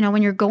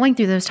when you're going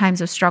through those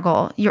times of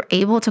struggle, you're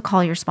able to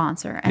call your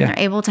sponsor and they're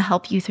able to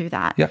help you through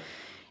that. Yeah.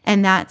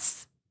 And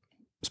that's...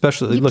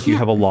 Especially, you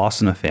have a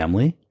loss in a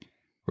family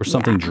or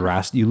something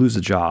drastic. You lose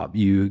a job.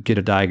 You get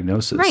a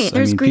diagnosis. Right,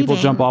 there's grieving. People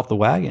jump off the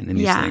wagon in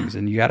these things,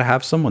 and you got to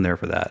have someone there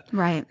for that.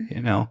 Right.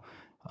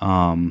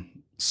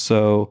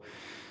 So,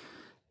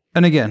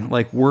 and again,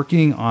 like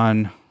working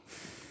on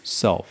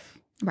self.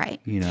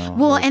 Right.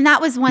 Well, and that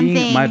was one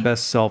thing. My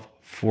best self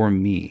for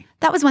me.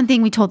 That was one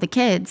thing we told the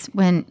kids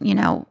when, we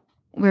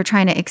were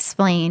trying to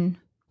explain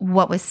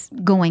what was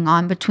going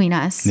on between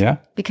us. Yeah.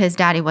 Because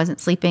Daddy wasn't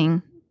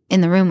sleeping in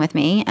the room with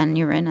me and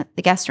you were in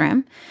the guest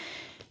room,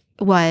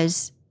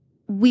 was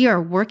we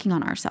are working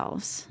on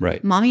ourselves.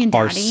 Right. Mommy and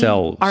daddy.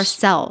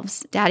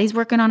 Ourselves. Daddy's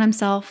working on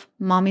himself.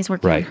 Mommy's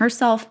working on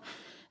herself.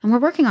 And we're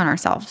working on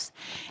ourselves.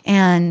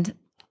 And,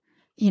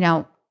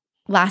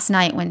 last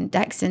night when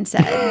Dexton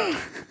said...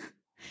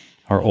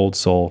 Our old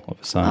soul of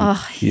a son.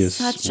 He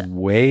is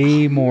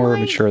way more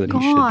mature than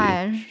he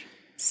should be.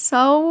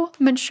 So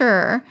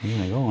mature.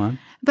 Yeah, go on.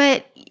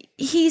 But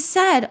he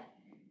said,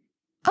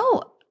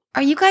 "Oh,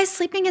 are you guys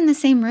sleeping in the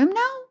same room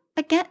now?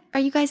 Again, are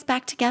you guys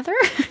back together?"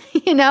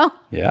 Yeah.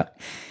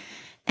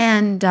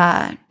 And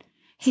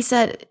he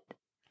said,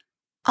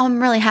 "Oh,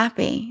 I'm really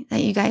happy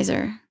that you guys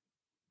are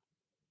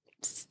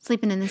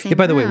sleeping in the same room."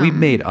 By the way, we've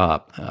made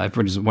up. I've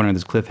just wondering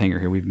this cliffhanger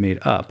here. We've made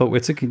up, but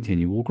it's a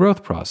continual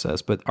growth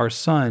process. But our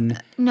son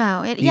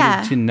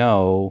needed to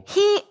know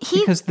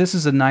because this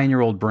is a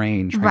 9-year-old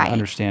brain trying to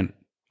understand.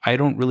 I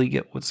don't really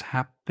get what's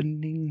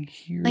happening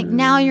here. Like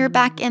now you're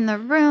back in the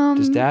room.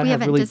 Does Dad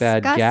have really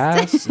bad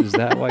gas? Is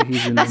that why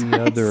he's in any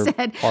other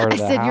part of the house? I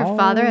said your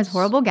father has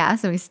horrible gas,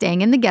 so he's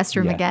staying in the guest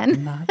room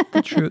again. Not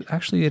the truth.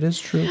 Actually, it is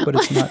true, but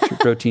it's not true.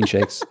 Protein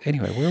shakes.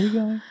 Anyway, where are we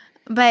going?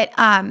 But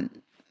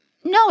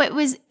no, it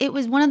was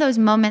one of those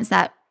moments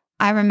that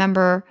I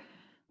remember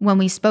when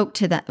we spoke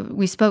to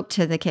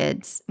the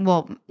kids.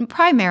 Well,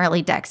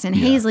 primarily Dexton.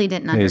 Yeah. Hazley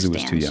didn't understand.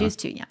 Was too young. She was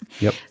too young.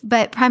 Yep.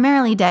 But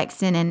primarily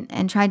Dexton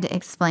and tried to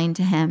explain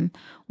to him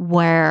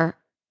where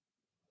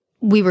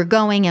we were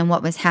going and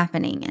what was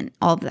happening and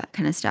all of that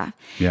kind of stuff.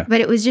 Yeah.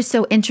 But it was just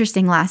so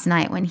interesting last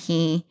night when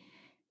he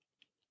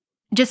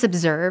just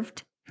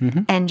observed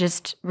and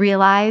just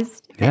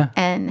realized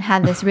and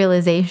had this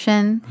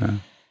realization.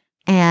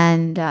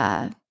 And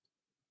I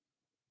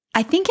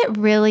think it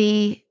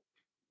really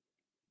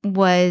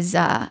was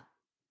a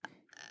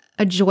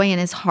joy in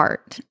his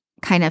heart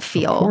kind of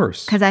feel. Of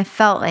course. Because I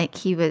felt like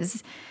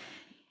his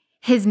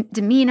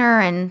demeanor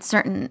and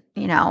certain,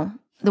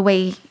 the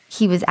way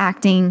he was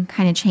acting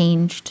kind of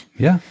changed.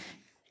 Yeah.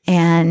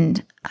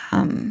 And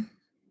I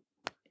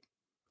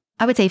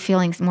would say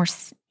feeling a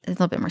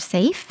little bit more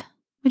safe,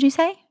 would you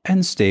say?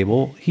 And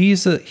stable.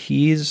 He's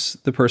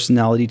the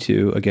personality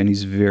too. Again,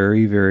 he's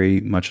very,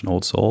 very much an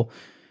old soul.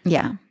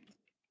 Yeah.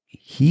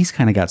 He's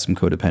kind of got some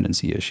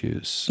codependency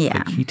issues. Yeah.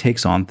 Like he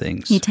takes on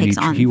things.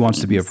 He wants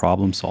to be a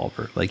problem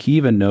solver. Like he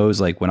even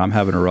knows like when I'm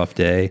having a rough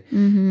day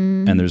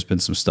and there's been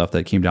some stuff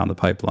that came down the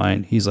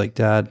pipeline, he's like,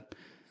 "Dad,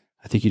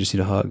 I think you just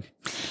need a hug."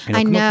 And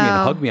he'll come up to me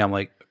and hug me. I'm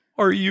like,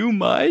 "Are you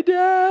my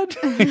dad?"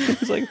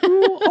 He's like,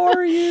 "Who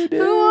are you, dude?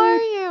 Who are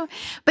you?"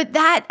 But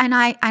that, and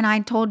I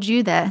told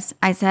you this,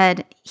 I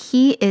said,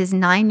 he is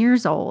 9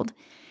 years old.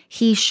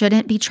 He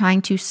shouldn't be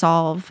trying to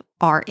solve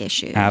our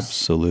issues.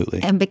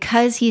 Absolutely. And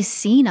because he's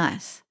seen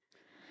us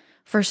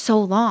for so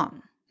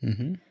long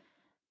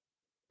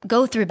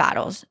go through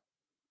battles,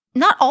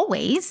 not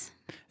always.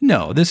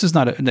 No, this is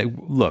not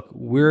look,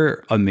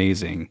 we're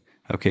amazing.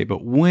 Okay,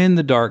 but when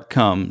the dark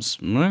comes,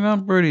 it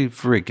got pretty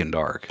freaking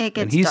dark. It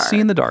gets and he's dark.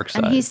 seen the dark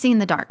side. And he's seen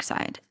the dark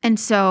side. And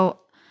so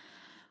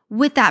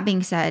with that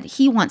being said,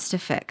 he wants to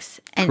fix.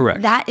 And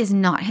correct. That is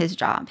not his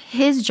job.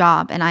 His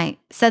job, and I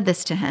said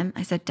this to him,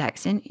 I said,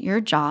 "Dexton,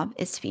 your job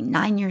is to be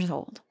 9 years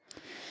old."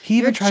 He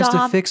even tries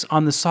to fix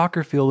on the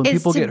soccer field when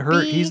people get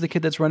hurt. He's the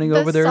kid that's running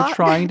over there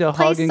trying to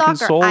hug and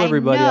console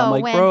everybody. I'm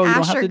like, bro, you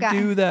don't have to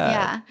do that.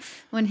 Yeah.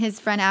 When his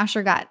friend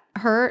Asher got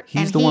hurt,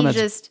 he's the one that's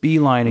just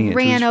beelining it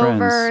ran to his over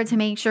friends. to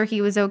make sure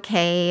he was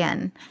okay.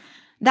 And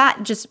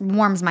that just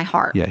warms my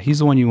heart. Yeah, he's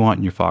the one you want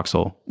in your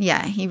foxhole.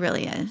 Yeah, he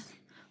really is.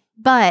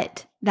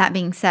 But that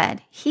being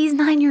said, he's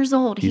 9 years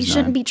old. He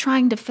shouldn't be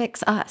trying to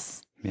fix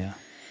us. Yeah.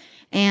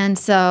 And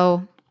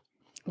so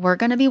we're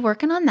going to be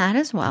working on that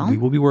as well. We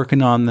will be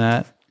working on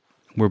that.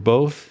 We're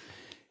both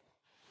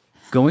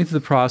going through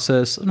the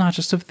process, not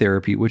just of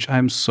therapy, which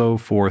I'm so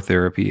for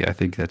therapy. I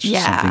think that's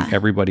just something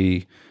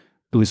everybody,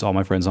 at least all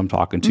my friends I'm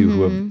talking to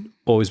who have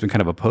always been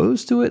kind of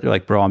opposed to it. They're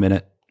like, "Bro, I'm in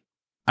it.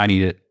 I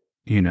need it."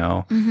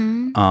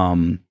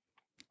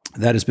 That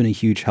has been a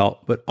huge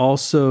help, but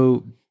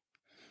also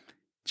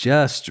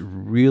just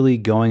really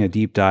going a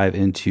deep dive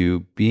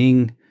into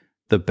being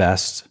the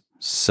best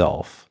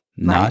self,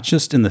 not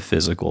just in the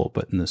physical,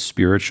 but in the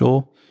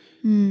spiritual,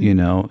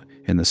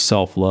 in the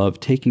self-love,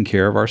 taking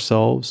care of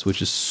ourselves,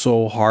 which is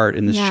so hard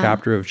in this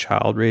chapter of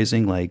child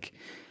raising. Like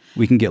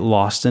we can get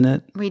lost in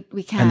it. We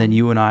can. And then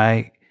you and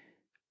I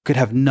could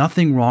have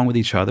nothing wrong with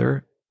each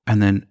other. And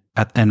then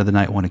at the end of the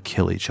night, want to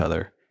kill each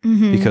other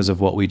because of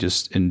what we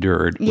just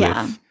endured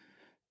with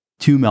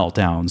 2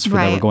 meltdowns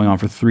that were going on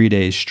for 3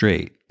 days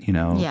straight,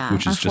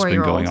 which has just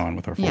been going on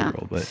with our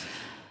 4-year-old. But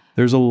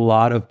there's a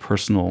lot of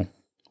personal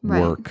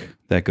work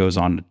that goes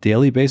on a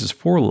daily basis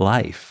for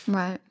life.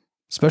 Right.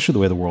 Especially the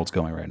way the world's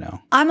going right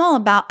now. I'm all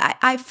about,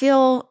 I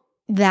feel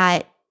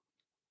that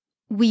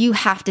you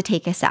have to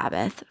take a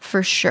Sabbath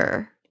for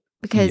sure,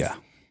 because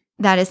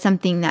that is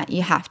something that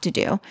you have to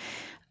do.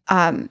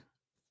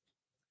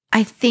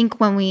 I think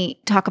when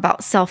we talk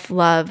about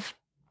self-love,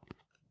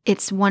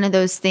 it's one of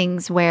those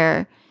things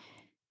where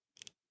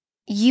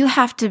you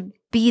have to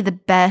be the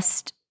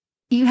best.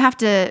 You have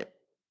to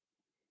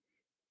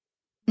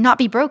not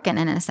be broken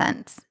in a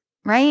sense,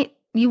 right?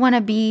 You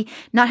want to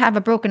not have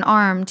a broken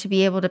arm to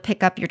be able to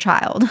pick up your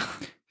child.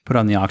 Put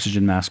on the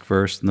oxygen mask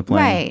first in the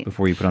plane Right.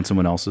 before you put on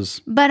someone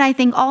else's. But I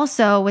think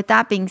also, with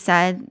that being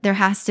said, there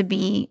has to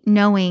be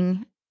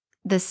knowing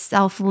the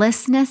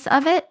selflessness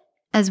of it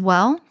as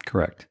well.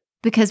 Correct.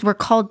 Because we're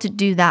called to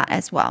do that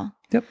as well.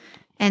 Yep.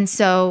 And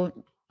so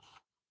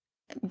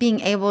being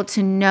able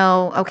to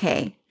know,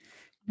 okay,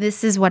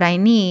 this is what I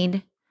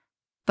need,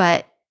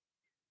 but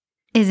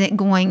is it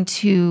going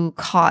to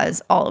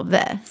cause all of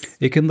this?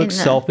 It can look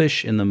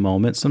selfish in the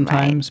moment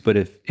sometimes, right. But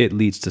if it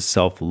leads to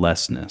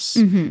selflessness,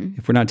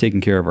 if we're not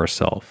taking care of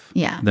ourselves,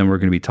 then we're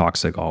going to be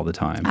toxic all the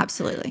time.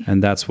 Absolutely.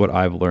 And that's what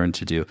I've learned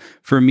to do.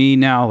 For me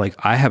now, like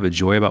I have a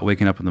joy about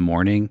waking up in the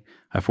morning.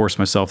 I force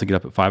myself to get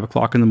up at 5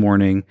 o'clock in the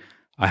morning.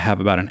 I have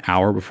about an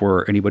hour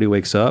before anybody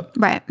wakes up.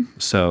 Right.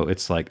 So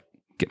it's like,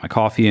 get my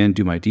coffee in,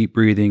 do my deep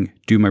breathing,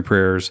 do my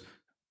prayers.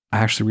 I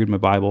actually read my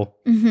Bible.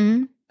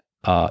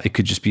 It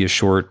could just be a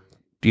short,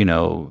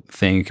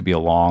 thing. It could be a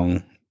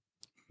long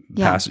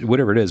passage,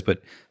 whatever it is.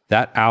 But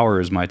that hour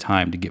is my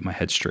time to get my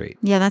head straight.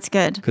 Yeah, that's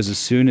good. Because as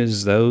soon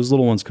as those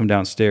little ones come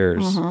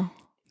downstairs,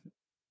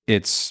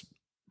 you've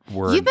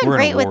been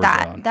great with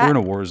that. We're in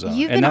a war zone.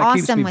 You've been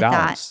awesome with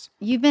that.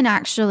 You've been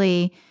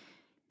actually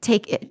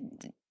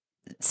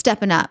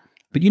stepping up.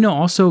 But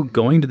also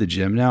going to the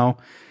gym now,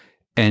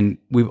 and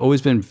we've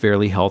always been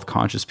fairly health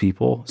conscious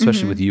people,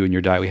 especially with you and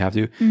your diet, we have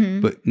to.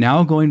 But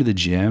now going to the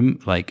gym,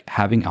 like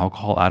having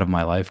alcohol out of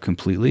my life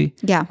completely,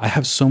 I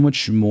have so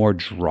much more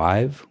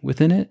drive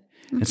within it.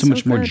 That's and so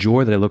much more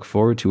joy that I look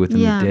forward to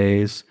within the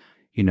days.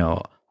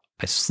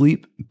 I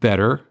sleep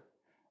better.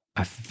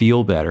 I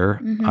feel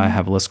better. I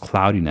have less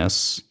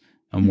cloudiness.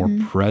 I'm more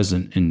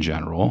present in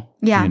general.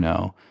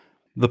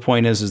 The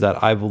point is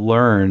that I've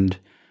learned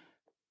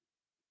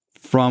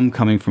from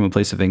coming from a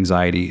place of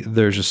anxiety,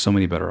 there's just so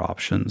many better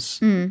options,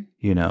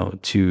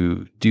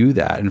 to do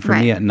that. And for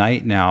me at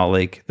night now,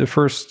 like the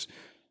first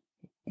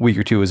week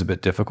or two is a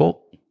bit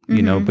difficult,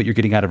 but you're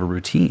getting out of a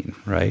routine,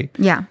 right?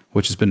 Yeah.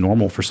 Which has been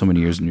normal for so many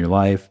years in your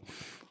life.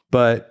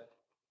 But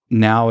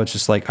now it's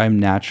just like I'm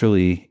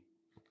naturally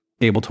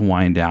able to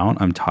wind down.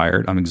 I'm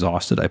tired. I'm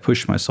exhausted. I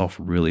push myself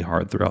really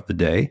hard throughout the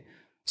day,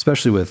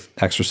 especially with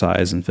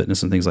exercise and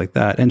fitness and things like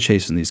that, and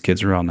chasing these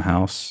kids around the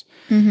house.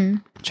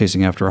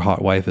 Chasing after a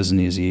hot wife isn't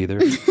easy either.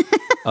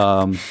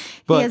 But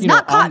he has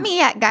not caught me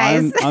yet,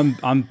 guys.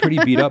 I'm pretty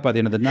beat up by the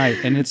end of the night,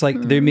 and it's like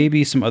there may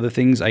be some other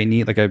things I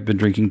need. Like I've been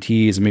drinking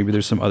teas, and maybe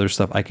there's some other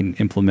stuff I can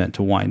implement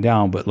to wind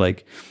down. But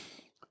like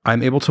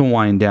I'm able to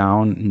wind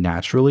down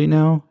naturally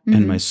now,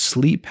 and my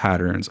sleep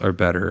patterns are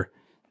better.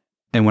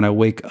 And when I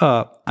wake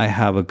up, I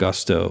have a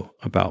gusto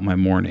about my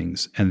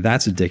mornings, and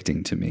that's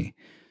addicting to me.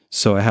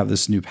 So I have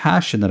this new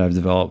passion that I've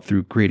developed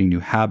through creating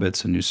new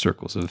habits and new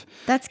circles of.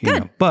 That's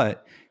good.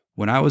 But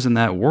when I was in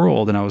that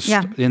world and I was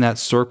in that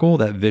circle,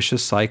 that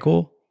vicious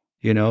cycle,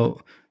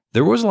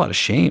 there was a lot of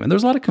shame and there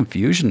was a lot of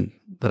confusion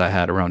that I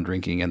had around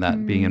drinking and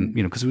that being in,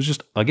 because it was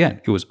just,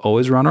 again, it was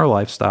always around our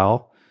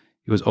lifestyle.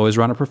 It was always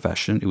around our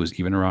profession. It was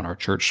even around our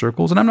church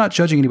circles. And I'm not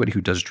judging anybody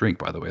who does drink,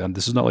 by the way.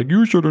 This is not like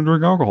you shouldn't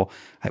drink alcohol.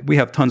 We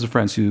have tons of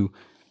friends who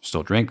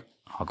still drink.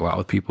 I'll go out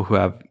with people who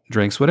have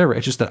drinks, whatever.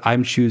 It's just that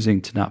I'm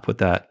choosing to not put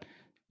that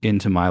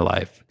into my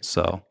life.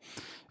 So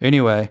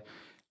anyway,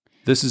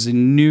 this is a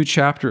new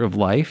chapter of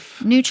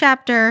life. New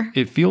chapter.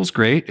 It feels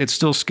great. It's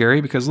still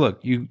scary because look,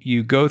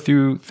 you go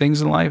through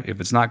things in life. If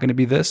it's not going to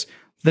be this,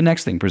 the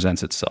next thing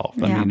presents itself.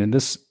 I mean, in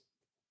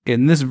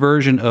this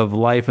version of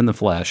life in the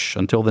flesh,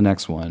 until the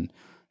next one,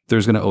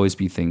 there's going to always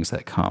be things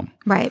that come.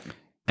 Right.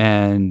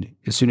 And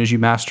as soon as you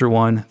master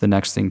one, the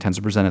next thing tends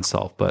to present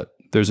itself. But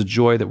there's a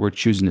joy that we're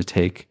choosing to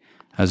take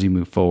as we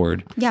move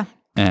forward. Yeah.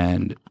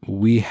 And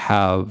we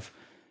have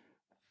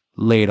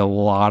laid a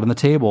lot on the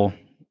table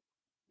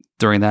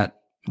during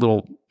that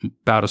little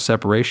bout of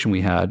separation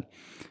we had.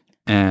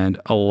 And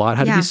a lot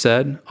had to be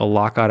said. A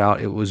lot got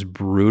out. It was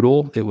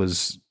brutal. It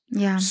was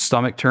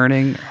stomach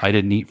turning. I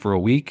didn't eat for a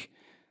week.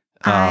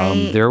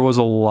 There was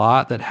a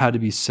lot that had to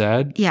be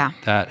said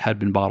that had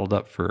been bottled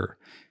up for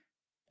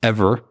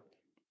ever.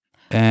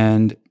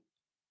 And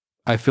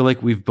I feel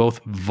like we've both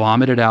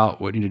vomited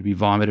out what needed to be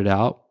vomited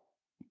out.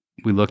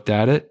 We looked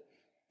at it.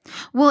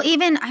 Well,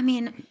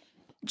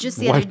 just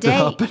the other day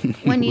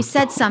when you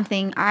said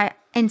something,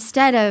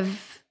 instead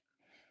of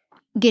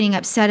getting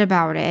upset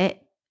about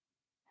it,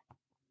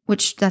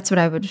 which that's what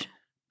I would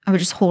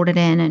just hold it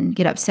in and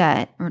get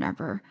upset or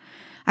whatever.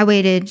 I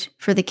waited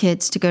for the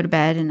kids to go to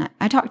bed and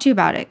I talked to you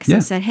about it because I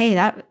said, hey,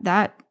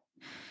 that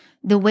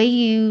the way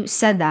you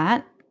said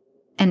that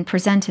and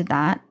presented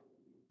that,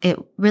 it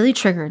really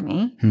triggered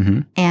me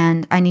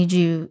and I need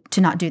you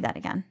to not do that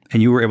again.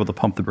 And you were able to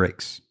pump the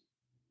brakes.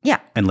 Yeah.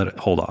 And let it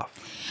hold off.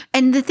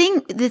 And the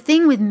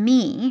thing with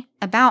me,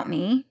 about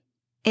me,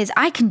 is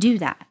I can do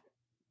that.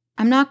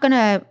 I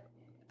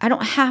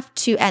don't have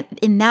to,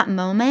 in that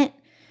moment,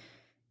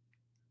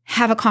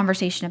 have a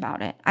conversation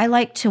about it. I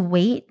like to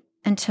wait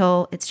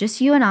until it's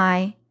just you and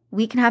I.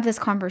 We can have this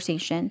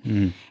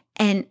conversation.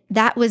 And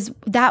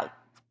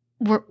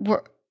we're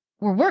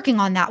working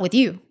on that with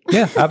you.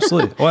 Yeah,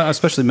 absolutely. Well,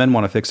 especially men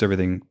want to fix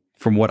everything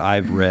from what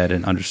I've read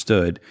and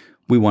understood,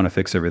 we want to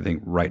fix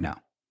everything right now.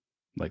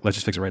 Like, let's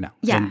just fix it right now.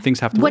 Yeah. And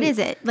things have to wait. What is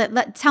it?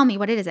 Tell me,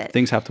 what is it?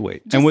 Things have to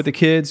wait. And with the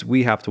kids,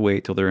 we have to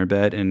wait till they're in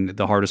bed. And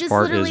the hardest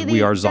part is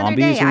we are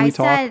zombies when we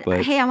talk. I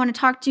said, hey, I want to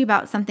talk to you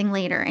about something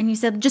later. And you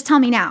said, just tell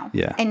me now.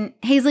 Yeah. And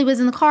Hazley was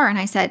in the car and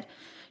I said,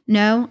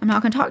 no, I'm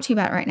not going to talk to you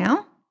about it right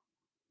now.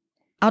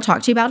 I'll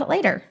talk to you about it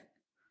later.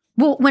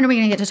 Well, when are we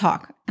going to get to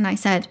talk? And I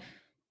said,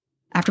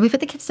 after we put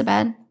the kids to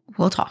bed,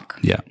 we'll talk.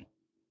 Yeah.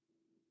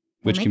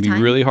 Which can be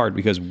really hard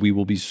because we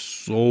will be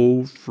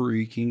so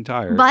freaking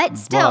tired. But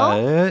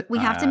still, we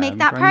have to make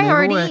that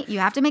priority. You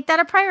have to make that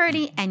a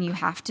priority, and you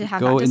have to have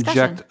that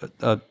discussion. Go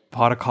inject a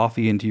pot of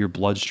coffee into your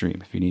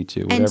bloodstream if you need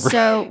to, whatever. And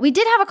so we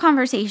did have a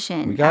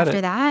conversation after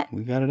that.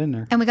 We got it in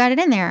there. And we got it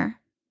in there.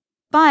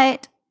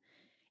 But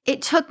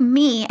it took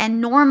me,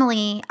 and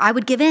normally I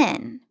would give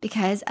in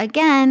because,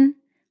 again,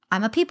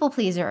 I'm a people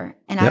pleaser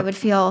and I would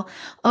feel,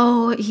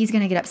 oh, he's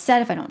going to get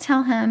upset if I don't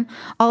tell him,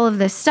 all of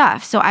this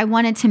stuff. So I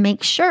wanted to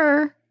make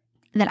sure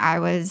that I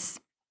was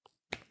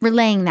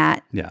relaying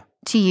that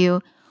to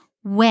you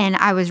when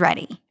I was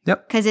ready.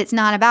 Yep. Because it's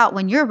not about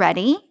when you're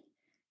ready.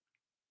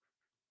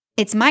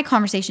 It's my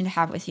conversation to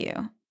have with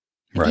you.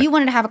 If you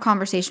wanted to have a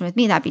conversation with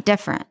me, that'd be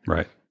different.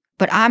 Right.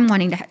 But I'm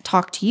wanting to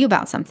talk to you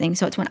about something.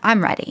 So it's when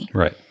I'm ready.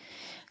 Right.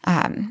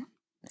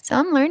 So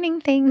I'm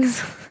learning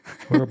things.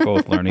 We're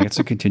both learning. It's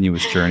a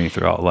continuous journey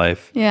throughout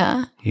life.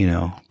 Yeah.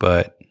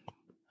 But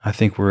I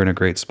think we're in a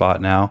great spot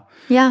now.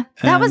 Yeah.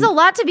 That was a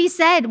lot to be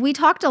said. We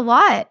talked a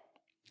lot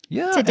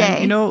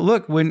today. And,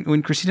 look,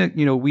 when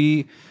Christina,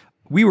 we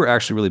were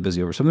actually really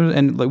busy over something,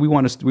 and like we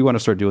want to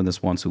start doing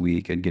this once a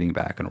week and getting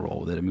back on a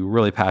roll with it. I mean, we're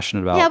really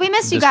passionate about we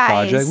miss this you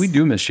guys. project. We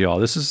do miss you all.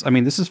 This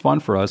is fun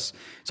for us.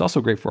 It's also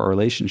great for our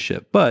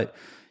relationship. But,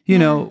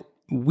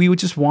 we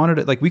just wanted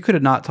it, like we could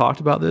have not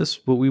talked about this,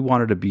 but we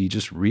wanted to be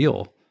just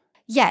real.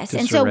 Yes.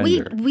 And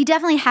surrender. So we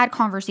definitely had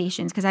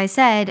conversations because I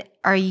said,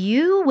 are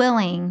you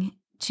willing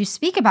to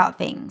speak about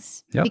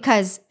things? Yep.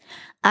 Because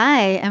I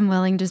am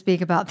willing to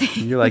speak about things.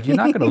 You're like, you're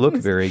not going to look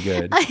very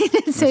good. I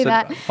didn't say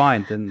that.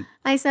 Fine. Then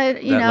I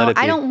said,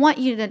 I don't want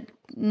you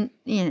to,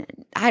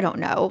 I don't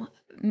know,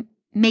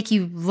 make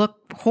you look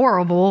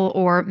horrible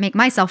or make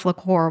myself look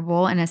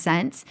horrible in a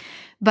sense.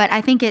 But I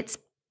think it's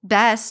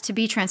best to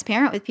be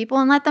transparent with people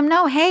and let them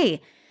know,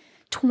 hey,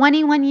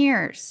 21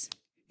 years.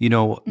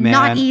 Man,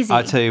 not easy.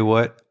 I'll tell you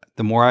what,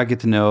 the more I get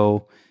to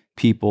know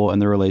people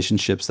and their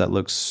relationships that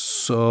look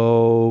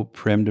so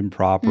primed and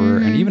proper,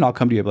 and even I'll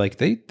come to you like,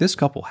 this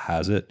couple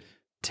has it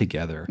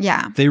together.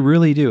 Yeah. They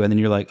really do. And then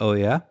you're like, oh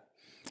yeah?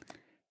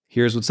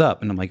 Here's what's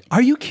up. And I'm like,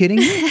 are you kidding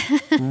me?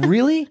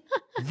 Really?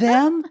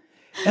 Them?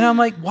 And I'm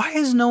like, why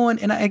is no one,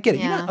 and I get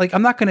it. Yeah.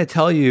 I'm not going to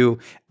tell you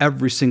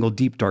every single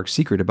deep, dark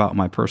secret about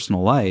my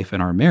personal life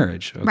and our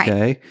marriage,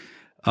 okay?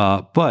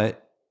 Right.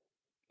 But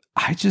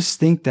I just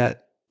think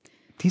that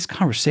these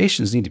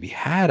conversations need to be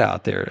had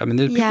out there. I mean,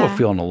 there's people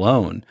feeling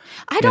alone.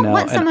 I don't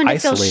want someone to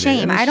feel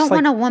shame. I don't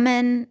want a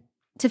woman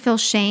to feel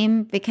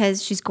shame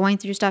because she's going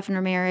through stuff in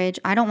her marriage.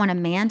 I don't want a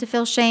man to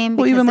feel shame.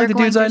 Well, even like the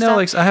dudes I know,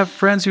 like I have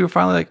friends who are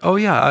finally like, oh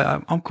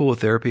yeah, I'm cool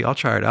with therapy. I'll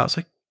try it out. It's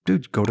like,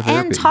 dude, go to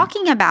therapy. And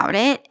talking about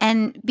it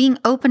and being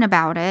open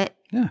about it.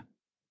 Yeah.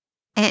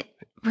 It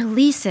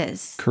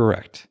releases.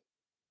 Correct.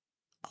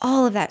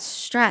 All of that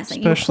stress.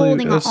 Especially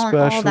holding on all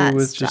that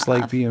with stuff. Just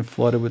like being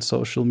flooded with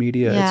social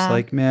media. Yeah. It's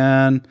like,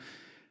 man,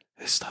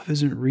 this stuff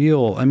isn't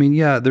real. I mean,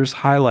 yeah, there's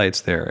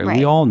highlights there. And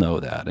we all know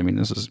that. I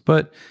mean,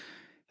 but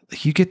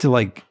you get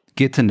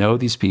to know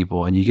these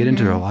people and you get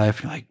into their life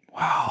and you're like,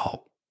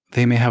 wow,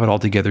 they may have it all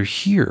together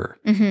here.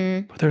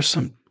 Mm-hmm. But there's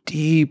some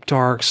deep,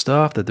 dark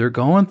stuff that they're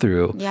going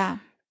through. Yeah.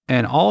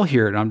 And I'll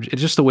hear it.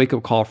 It's just a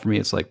wake-up call for me.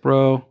 It's like,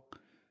 bro,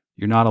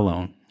 you're not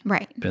alone.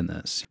 Right. In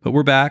this. But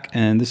we're back,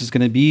 and this is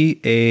going to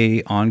be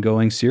a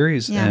ongoing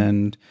series. Yeah.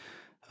 And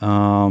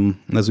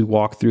as we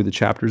walk through the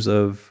chapters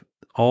of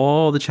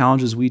all the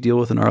challenges we deal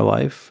with in our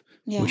life,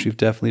 which we've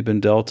definitely been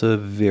dealt a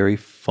very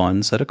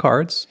fun set of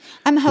cards.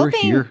 I'm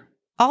hoping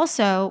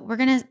also we're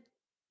going to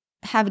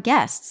have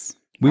guests.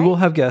 We will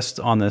have guests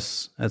on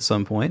this at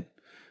some point.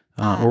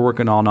 We're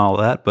working on all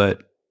that,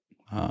 but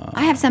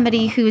I have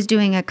somebody who's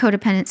doing a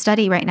codependent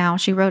study right now.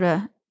 She wrote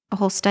a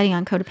whole study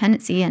on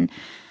codependency, and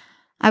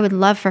I would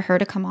love for her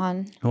to come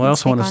on. Well, I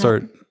also want to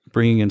start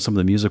bringing in some of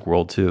the music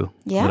world too,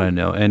 that I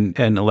know, and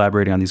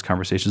elaborating on these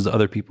conversations to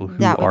other people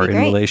who are in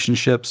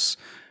relationships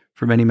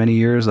for many, many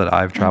years that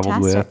I've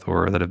traveled with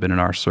or that have been in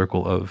our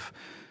circle of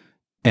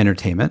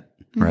entertainment,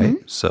 right?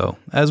 So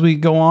as we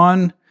go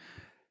on,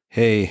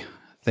 hey,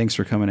 thanks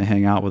for coming to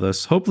hang out with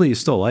us. Hopefully you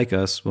still like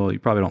us. Well, you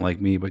probably don't like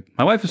me, but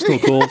my wife is still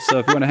cool. So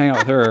if you want to hang out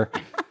with her,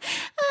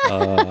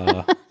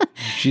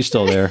 she's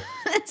still there.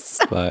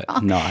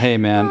 But no, hey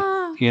man,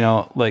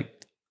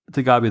 like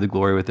to God be the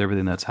glory with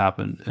everything that's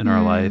happened in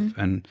our life.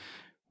 And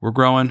we're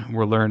growing,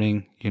 we're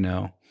learning,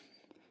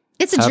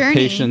 It's a journey. Have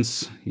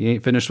patience. You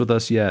ain't finished with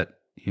us yet,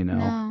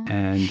 No.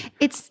 And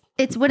it's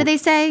what do they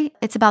say?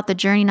 It's about the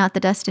journey, not the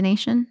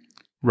destination.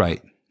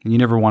 Right. And you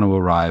never want to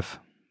arrive.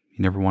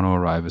 You never want to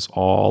arrive. It's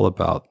all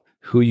about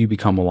who you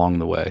become along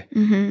the way,